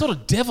not in a sort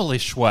of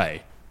devilish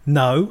way.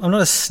 No, I'm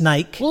not a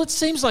snake. Well, it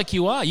seems like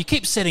you are. You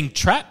keep setting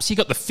traps. You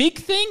got the fig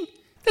thing?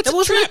 That's It a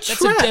wasn't trap. a That's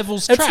trap. a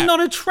devil's trap. It's not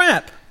a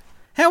trap.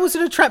 How was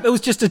it a trap? It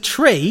was just a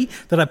tree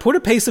that I put a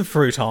piece of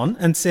fruit on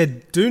and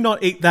said, do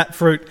not eat that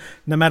fruit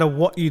no matter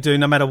what you do,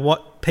 no matter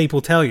what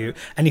people tell you.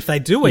 And if they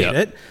do eat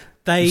it,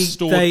 they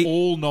stored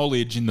all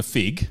knowledge in the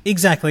fig.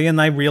 Exactly, and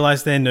they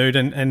realise they're nude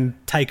and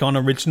take on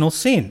original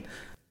sin.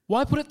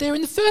 Why put it there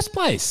in the first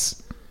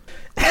place?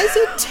 As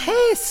a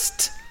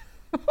test.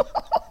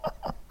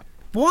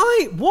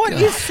 Why? What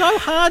is so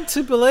hard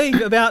to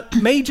believe about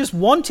me just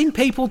wanting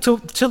people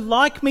to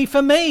like me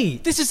for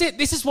me? This is it.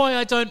 This is why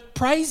I don't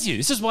praise you.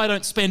 This is why I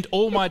don't spend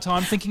all my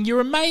time thinking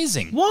you're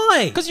amazing.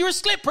 Why? Because you're a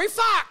slippery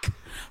fuck.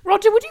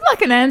 Roger, would you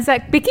like an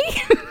Anzac Bicky?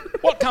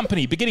 What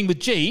company, beginning with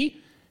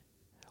G,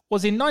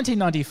 was in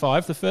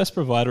 1995 the first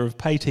provider of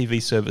pay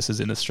TV services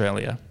in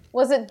Australia?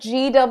 Was it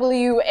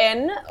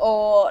GWN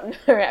or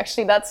no?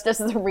 Actually, that's just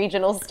the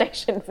regional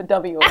station for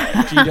WA.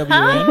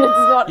 GWN.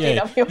 It's not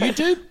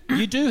GWN.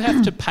 You do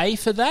have to pay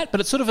for that,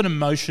 but it's sort of an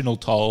emotional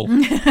toll.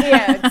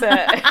 Yeah,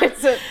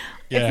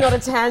 it's not a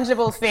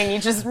tangible thing. You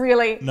just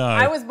really. No.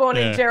 I was born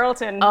in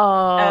Geraldton,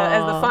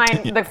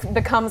 as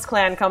the Cums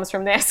clan comes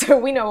from there, so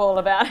we know all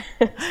about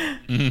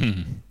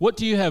it. What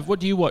do you have?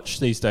 What do you watch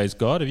these days,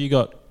 God? You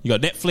got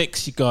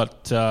Netflix? You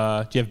got? Do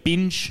you have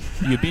Binge?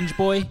 Are you a Binge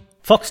boy?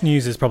 Fox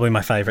News is probably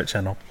my favourite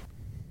channel.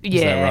 Yeah.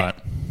 Is that right?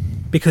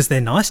 Because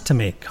they're nice to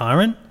me,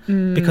 Kyron.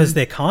 Because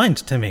they're kind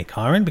to me,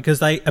 Kyron. Because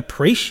they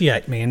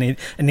appreciate me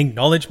and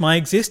acknowledge my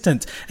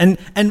existence. And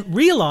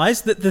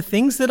realise that the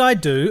things that I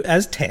do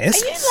as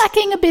tests... Are you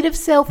lacking a bit of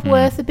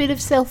self-worth, a bit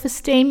of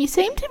self-esteem? You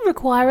seem to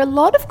require a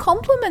lot of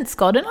compliments,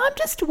 Scott, and I'm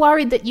just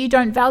worried that you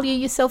don't value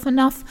yourself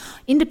enough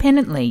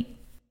independently.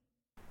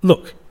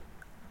 Look,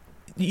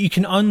 you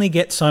can only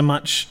get so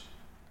much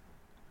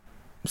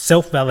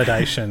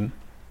self-validation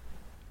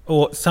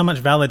or so much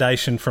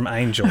validation from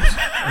angels.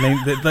 I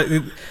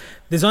mean,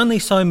 there's only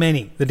so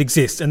many that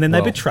exist, and then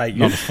they betray you.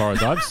 Not as far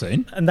as I've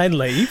seen. And they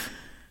leave.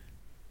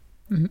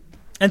 Mm-hmm.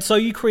 And so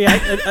you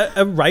create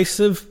a race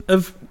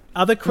of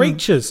other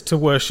creatures to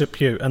worship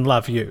you and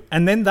love you.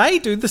 And then they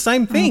do the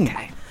same thing.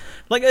 Okay.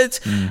 Like, it's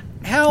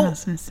how...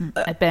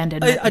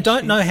 abandonment. I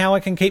don't know how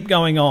I can keep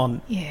going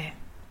on. Yeah.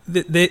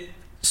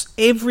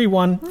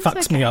 Everyone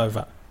fucks me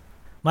over.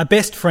 My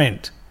best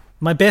friend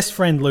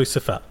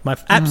Lucifer, my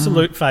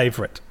absolute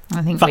favourite.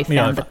 I think we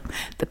found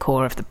the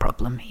core of the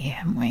problem here,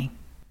 haven't we?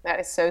 That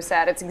is so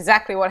sad. It's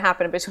exactly what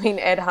happened between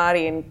Ed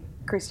Hardy and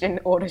Christian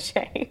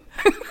Audiche. Do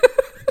you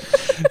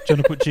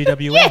want to put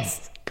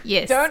GWN?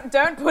 Yes.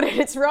 Don't put it.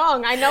 It's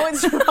wrong. I know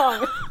it's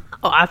wrong.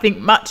 I think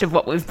much of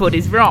what we've put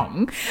is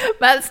wrong,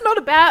 but it's not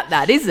about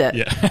that, is it?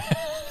 Yeah.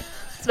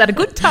 It's about a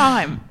good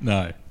time.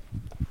 No.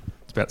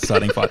 It's about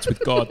starting fights with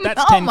God.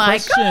 That's 10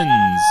 questions.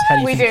 God. How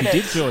do you We think did you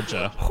it. did,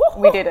 Georgia?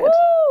 We did it.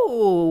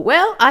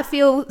 Well, I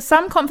feel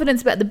some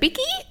confidence about the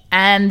Bicky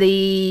and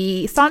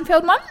the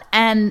Seinfeld one,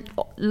 and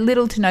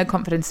little to no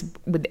confidence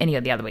with any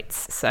of the other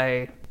wits.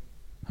 So,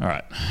 all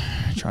right,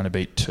 trying to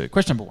beat 2.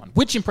 Question number 1.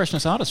 Which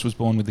Impressionist artist was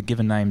born with the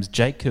given names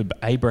Jacob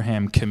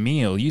Abraham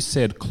Camille? You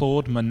said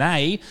Claude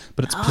Monet,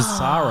 but it's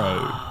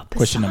Pissarro.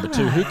 Question number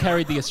 2. Who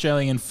carried the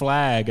Australian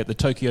flag at the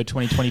Tokyo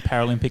 2020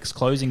 Paralympics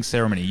closing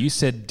ceremony? You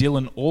said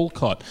Dylan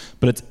Alcott,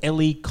 but it's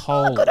Ellie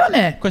Cole. Good on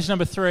her. Question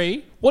number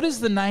 3. What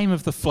is the name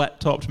of the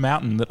flat-topped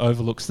mountain that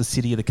overlooks the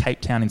city of the Cape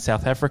Town in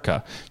South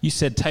Africa? You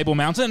said Table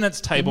Mountain. It's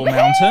Table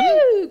Mountain.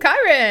 Woo,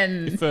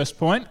 Kyron. Your first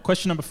point.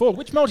 Question number 4.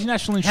 Which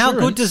multinational insurance... How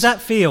good does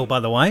that feel, by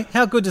the way?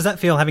 How good does that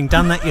feel having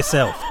done that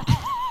yourself?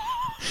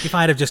 If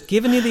I had have just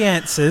given you the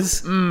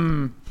answers...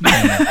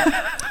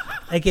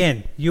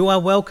 Again, you are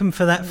welcome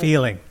for that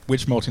feeling.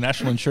 Which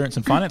multinational insurance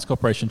and finance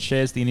corporation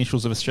shares the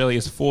initials of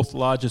Australia's 4th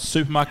largest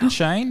supermarket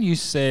chain? You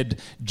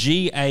said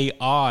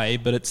GAI,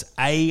 but it's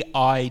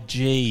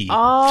AIG.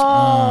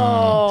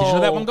 Oh. Did you know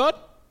that one, God?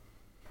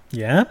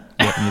 Yeah?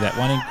 Yeah, I knew that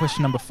one. In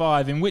question number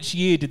 5, in which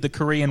year did the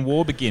Korean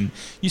War begin?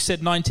 You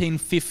said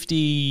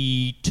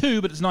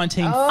 1952, but it's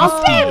 1950.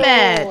 Oh, damn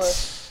it.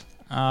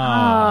 Did you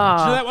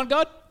know that one,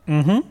 God?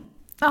 Mm-hmm.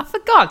 Oh, for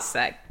God's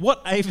sake.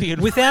 What avian...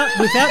 Without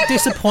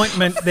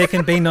disappointment, there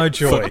can be no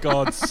joy. For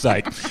God's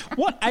sake.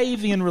 What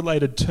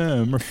avian-related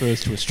term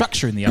refers to a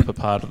structure in the upper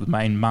part of the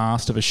main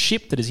mast of a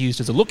ship that is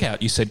used as a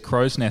lookout? You said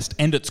crow's nest,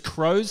 and it's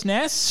crow's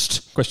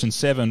nest. Question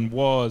 7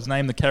 was,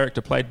 name the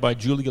character played by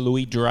Julia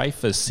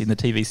Louis-Dreyfus in the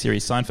TV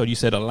series Seinfeld. You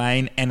said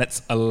Elaine, and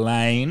it's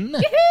Elaine.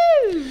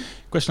 Yahoo!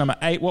 Question number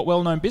 8, what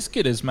well-known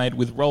biscuit is made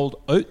with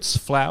rolled oats,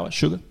 flour,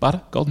 sugar,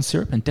 butter, golden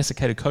syrup, and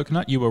desiccated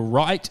coconut? You were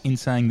right in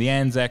saying the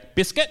Anzac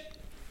biscuit.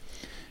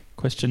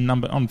 Question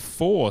number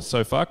 4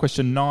 so far.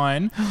 Question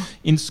 9.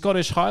 In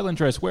Scottish Highland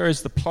dress, where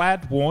is the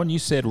plaid worn? You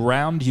said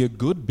round your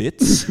good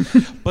bits,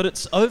 but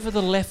it's over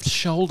the left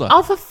shoulder.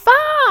 Oh, for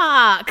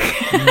fuck.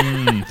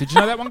 Did you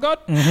know that one, God?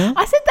 Mm-hmm.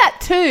 I said that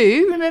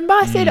too. Remember,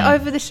 I said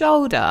over the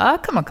shoulder.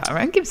 Come on,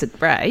 Kyron, give us a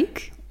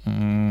break.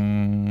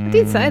 I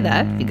did say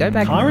that. If you go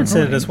back. Kyron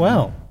said it as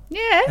well.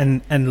 Yeah.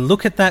 And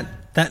look at that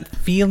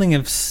feeling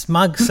of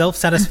smug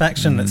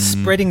self-satisfaction that's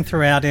spreading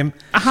throughout him.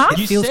 It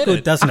You feels said good,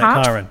 it. doesn't it,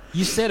 Kyron?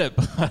 You said it,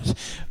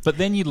 but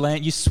then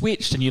you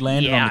switched and you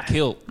landed on the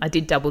kilt. I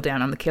did double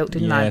down on the kilt,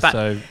 didn't Yeah, I?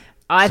 But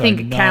I think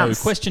it no.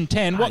 counts. Question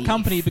 10. What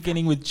company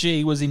beginning with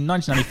G was in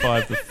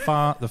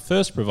 1995 the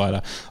first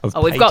provider of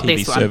we've pay got TV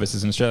this one.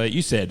 services in Australia?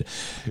 You said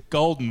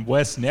Golden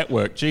West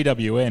Network,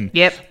 GWN.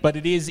 Yep. But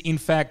it is, in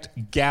fact,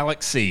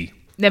 Galaxy.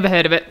 Never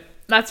heard of it.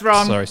 That's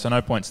wrong. Sorry, so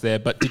no points there.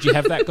 But did you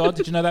have that, God?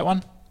 Did you know that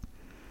one?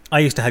 I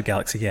used to have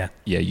Galaxy, yeah.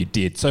 Yeah, you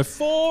did. So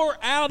 4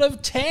 out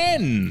of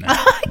 10.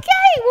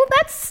 Okay, well,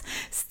 that's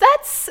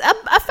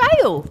a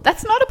fail.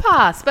 That's not a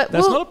pass. But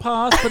That's not a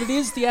pass, but it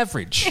is the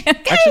average.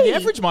 Actually, the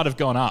average might have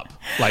gone up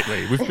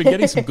lately. We've been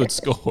getting some good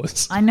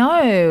scores. I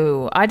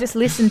know. I just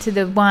listened to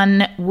the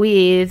one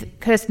with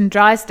Kirsten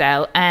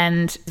Drysdale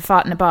and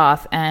Fart in a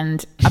Bath,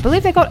 and I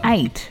believe they got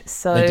 8.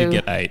 So They did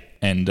get 8.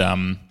 And,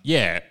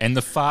 and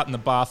the fart in the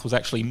bath was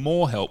actually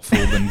more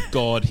helpful than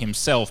God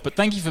himself. But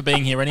thank you for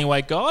being here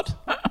anyway, God.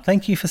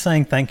 Thank you for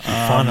saying thank you,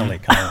 finally,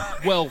 Carl.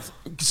 Well,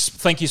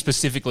 thank you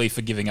specifically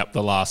for giving up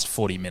the last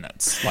 40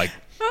 minutes. Like,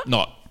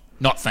 not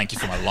thank you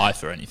for my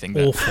life or anything.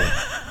 But, Awful.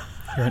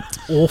 You're an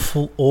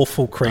awful,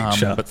 awful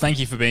creature. but thank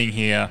you for being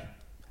here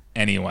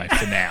anyway,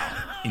 for now,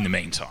 in the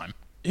meantime.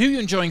 Who are you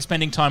enjoying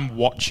spending time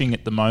watching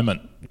at the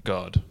moment,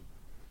 God?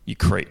 You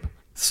creep.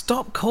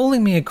 Stop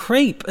calling me a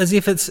creep as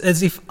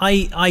if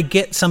I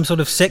get some sort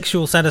of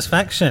sexual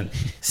satisfaction.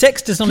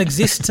 Sex does not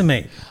exist to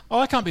me. Oh,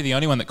 I can't be the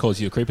only one that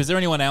calls you a creep. Is there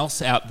anyone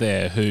else out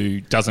there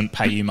who doesn't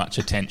pay you much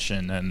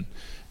attention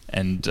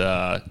and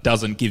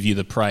doesn't give you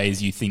the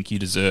praise you think you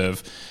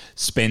deserve,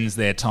 spends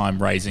their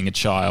time raising a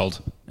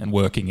child and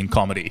working in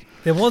comedy?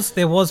 There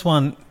was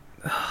one.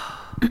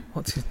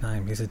 What's his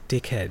name? He's a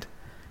dickhead.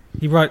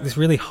 He wrote this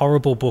really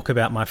horrible book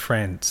about my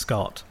friend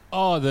Scott.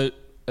 Oh, the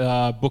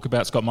book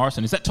about Scott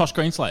Morrison. Is that Tosh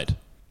Greenslade?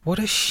 What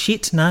a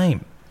shit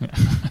name.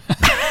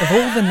 Of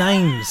all the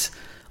names,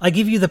 I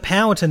give you the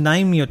power to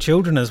name your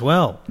children as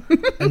well.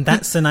 And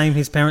that's the name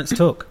his parents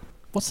took.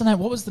 What's the name?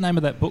 What was the name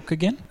of that book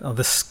again? Oh,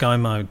 the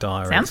ScoMo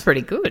Diaries. sounds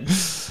pretty good.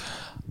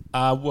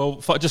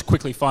 Well, just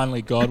quickly,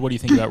 finally, God, what do you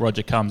think about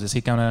Roger Combs? Is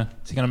he gonna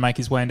make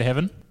his way into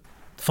heaven?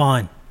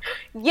 Fine.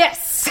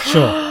 Yes.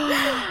 Sure.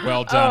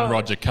 Well done,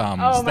 Roger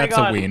Combs. Oh my That's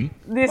God. a win.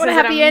 This What a is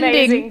happy an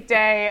amazing ending.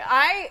 day.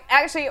 I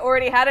actually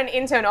already had an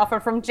intern offer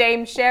from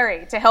James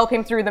Sherry to help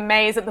him through the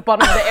maze at the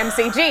bottom of the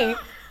MCG,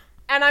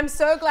 and I'm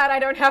so glad I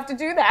don't have to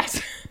do that.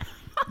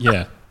 Yeah,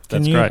 Can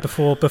that's you, great.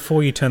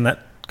 before you turn that,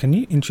 can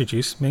you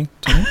introduce me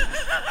to him?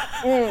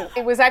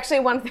 It was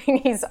actually one thing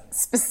he's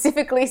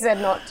specifically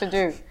said not to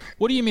do.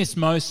 What do you miss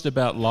most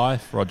about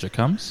life, Roger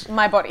Combs?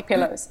 My body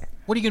pillows.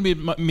 What are you going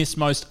to miss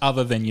most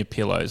other than your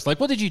pillows? Like,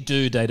 what did you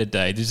do day to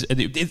day?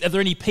 Are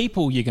there any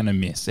people you're going to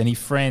miss? Any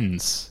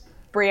friends?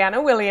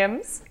 Brianna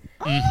Williams,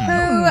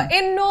 who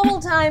in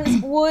normal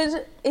times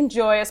would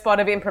enjoy a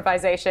spot of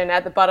improvisation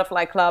at the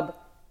Butterfly Club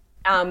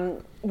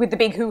with the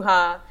big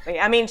hoo-ha.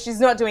 I mean, she's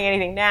not doing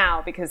anything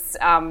now because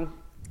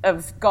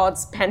of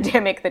God's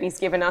pandemic that he's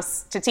given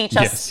us to teach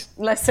us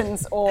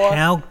lessons. Or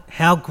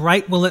How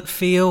great will it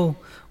feel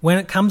when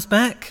it comes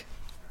back?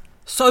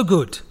 So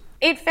good.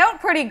 It felt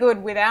pretty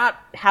good without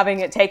having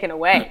it taken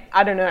away.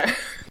 I don't know.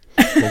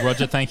 Well,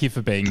 Roger, thank you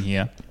for being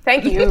here.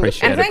 Thank you.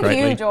 Appreciate and it thank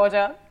greatly. you,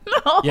 Georgia.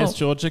 Yes,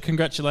 Georgia,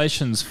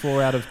 congratulations.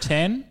 4 out of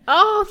 10.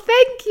 Oh,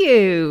 thank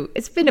you.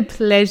 It's been a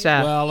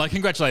pleasure. Well, I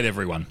congratulate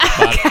everyone.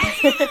 But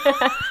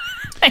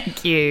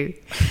Thank you.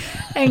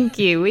 Thank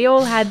you. We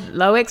all had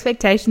low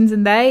expectations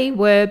and they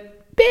were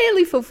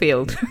barely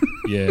fulfilled.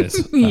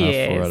 yes, 4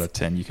 out of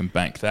 10. You can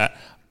bank that.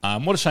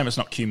 What a shame it's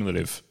not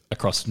cumulative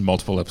across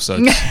multiple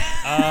episodes.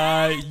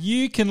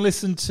 You can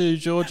listen to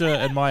Georgia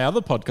and my other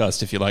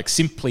podcast if you like,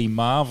 Simply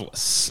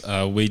Marvelous.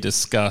 We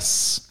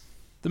discuss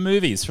the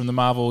movies from the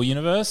Marvel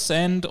Universe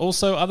and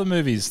also other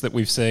movies that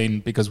we've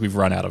seen because we've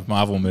run out of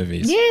Marvel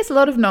movies. Yes, a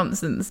lot of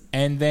nonsense.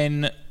 And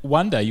then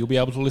one day you'll be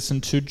able to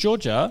listen to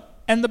Georgia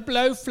and the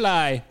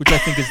Blowfly, which I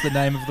think is the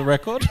name of the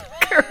record.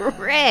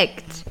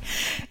 Correct.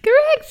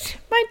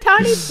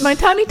 My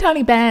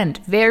tiny band.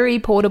 Very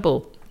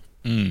portable.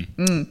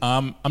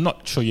 I'm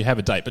not sure you have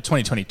a date, but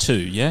 2022,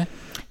 yeah?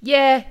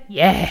 Yeah.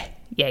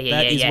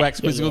 That is Wax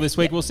Quizzical this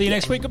week. We'll see you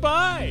next week.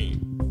 Goodbye.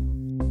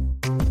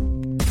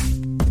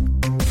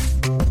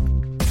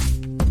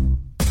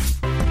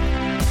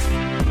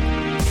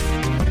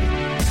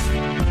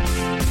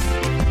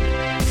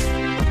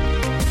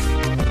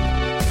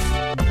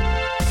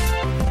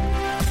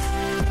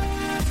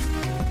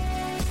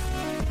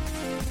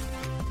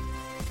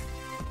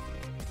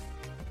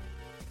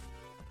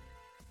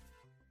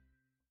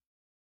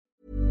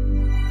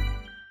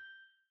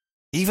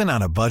 Even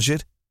on a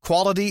budget,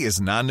 quality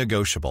is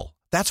non-negotiable.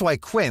 That's why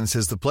Quince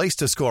is the place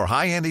to score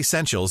high-end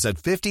essentials at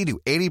 50 to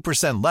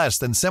 80% less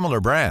than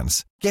similar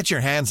brands. Get your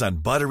hands on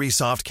buttery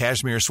soft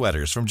cashmere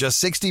sweaters from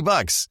just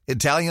 $60,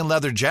 Italian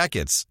leather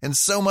jackets, and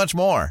so much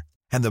more.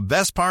 And the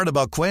best part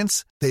about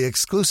Quince, they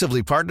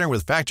exclusively partner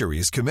with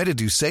factories committed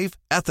to safe,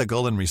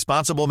 ethical, and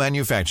responsible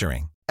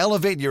manufacturing.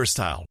 Elevate your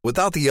style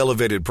without the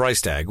elevated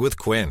price tag with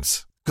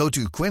Quince. Go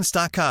to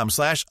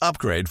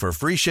quince.com/upgrade for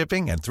free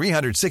shipping and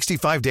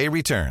 365-day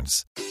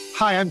returns.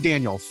 Hi, I'm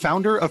Daniel,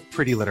 founder of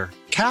Pretty Litter.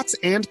 Cats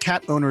and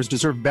cat owners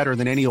deserve better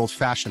than any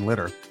old-fashioned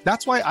litter.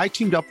 That's why I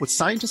teamed up with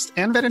scientists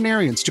and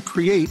veterinarians to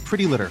create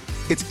Pretty Litter.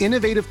 Its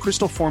innovative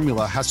crystal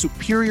formula has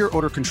superior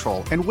odor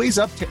control and weighs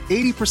up to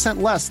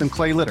 80% less than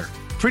clay litter.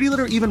 Pretty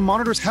Litter even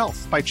monitors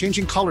health by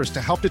changing colors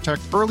to help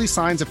detect early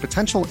signs of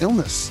potential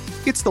illness.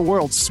 It's the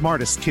world's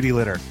smartest kitty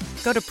litter.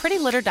 Go to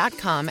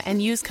prettylitter.com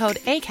and use code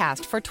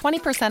ACAST for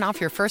 20%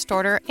 off your first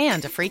order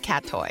and a free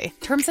cat toy.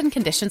 Terms and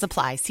conditions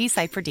apply. See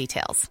site for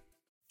details.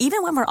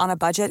 Even when we're on a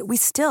budget, we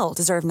still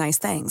deserve nice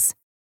things.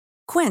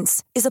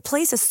 Quince is a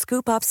place to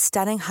scoop up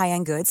stunning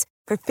high-end goods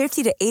for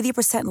 50 to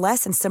 80%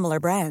 less than similar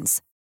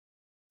brands.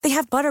 They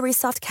have buttery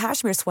soft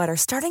cashmere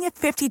sweaters starting at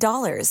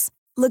 $50,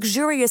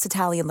 luxurious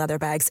Italian leather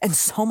bags, and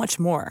so much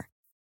more.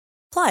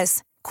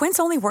 Plus, Quince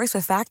only works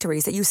with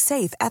factories that use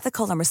safe,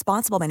 ethical, and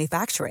responsible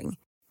manufacturing.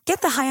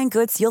 Get the high-end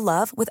goods you'll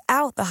love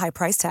without the high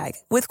price tag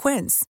with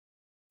Quince.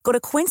 Go to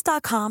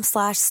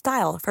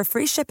quince.com/style for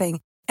free shipping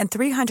and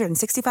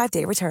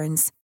 365-day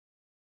returns.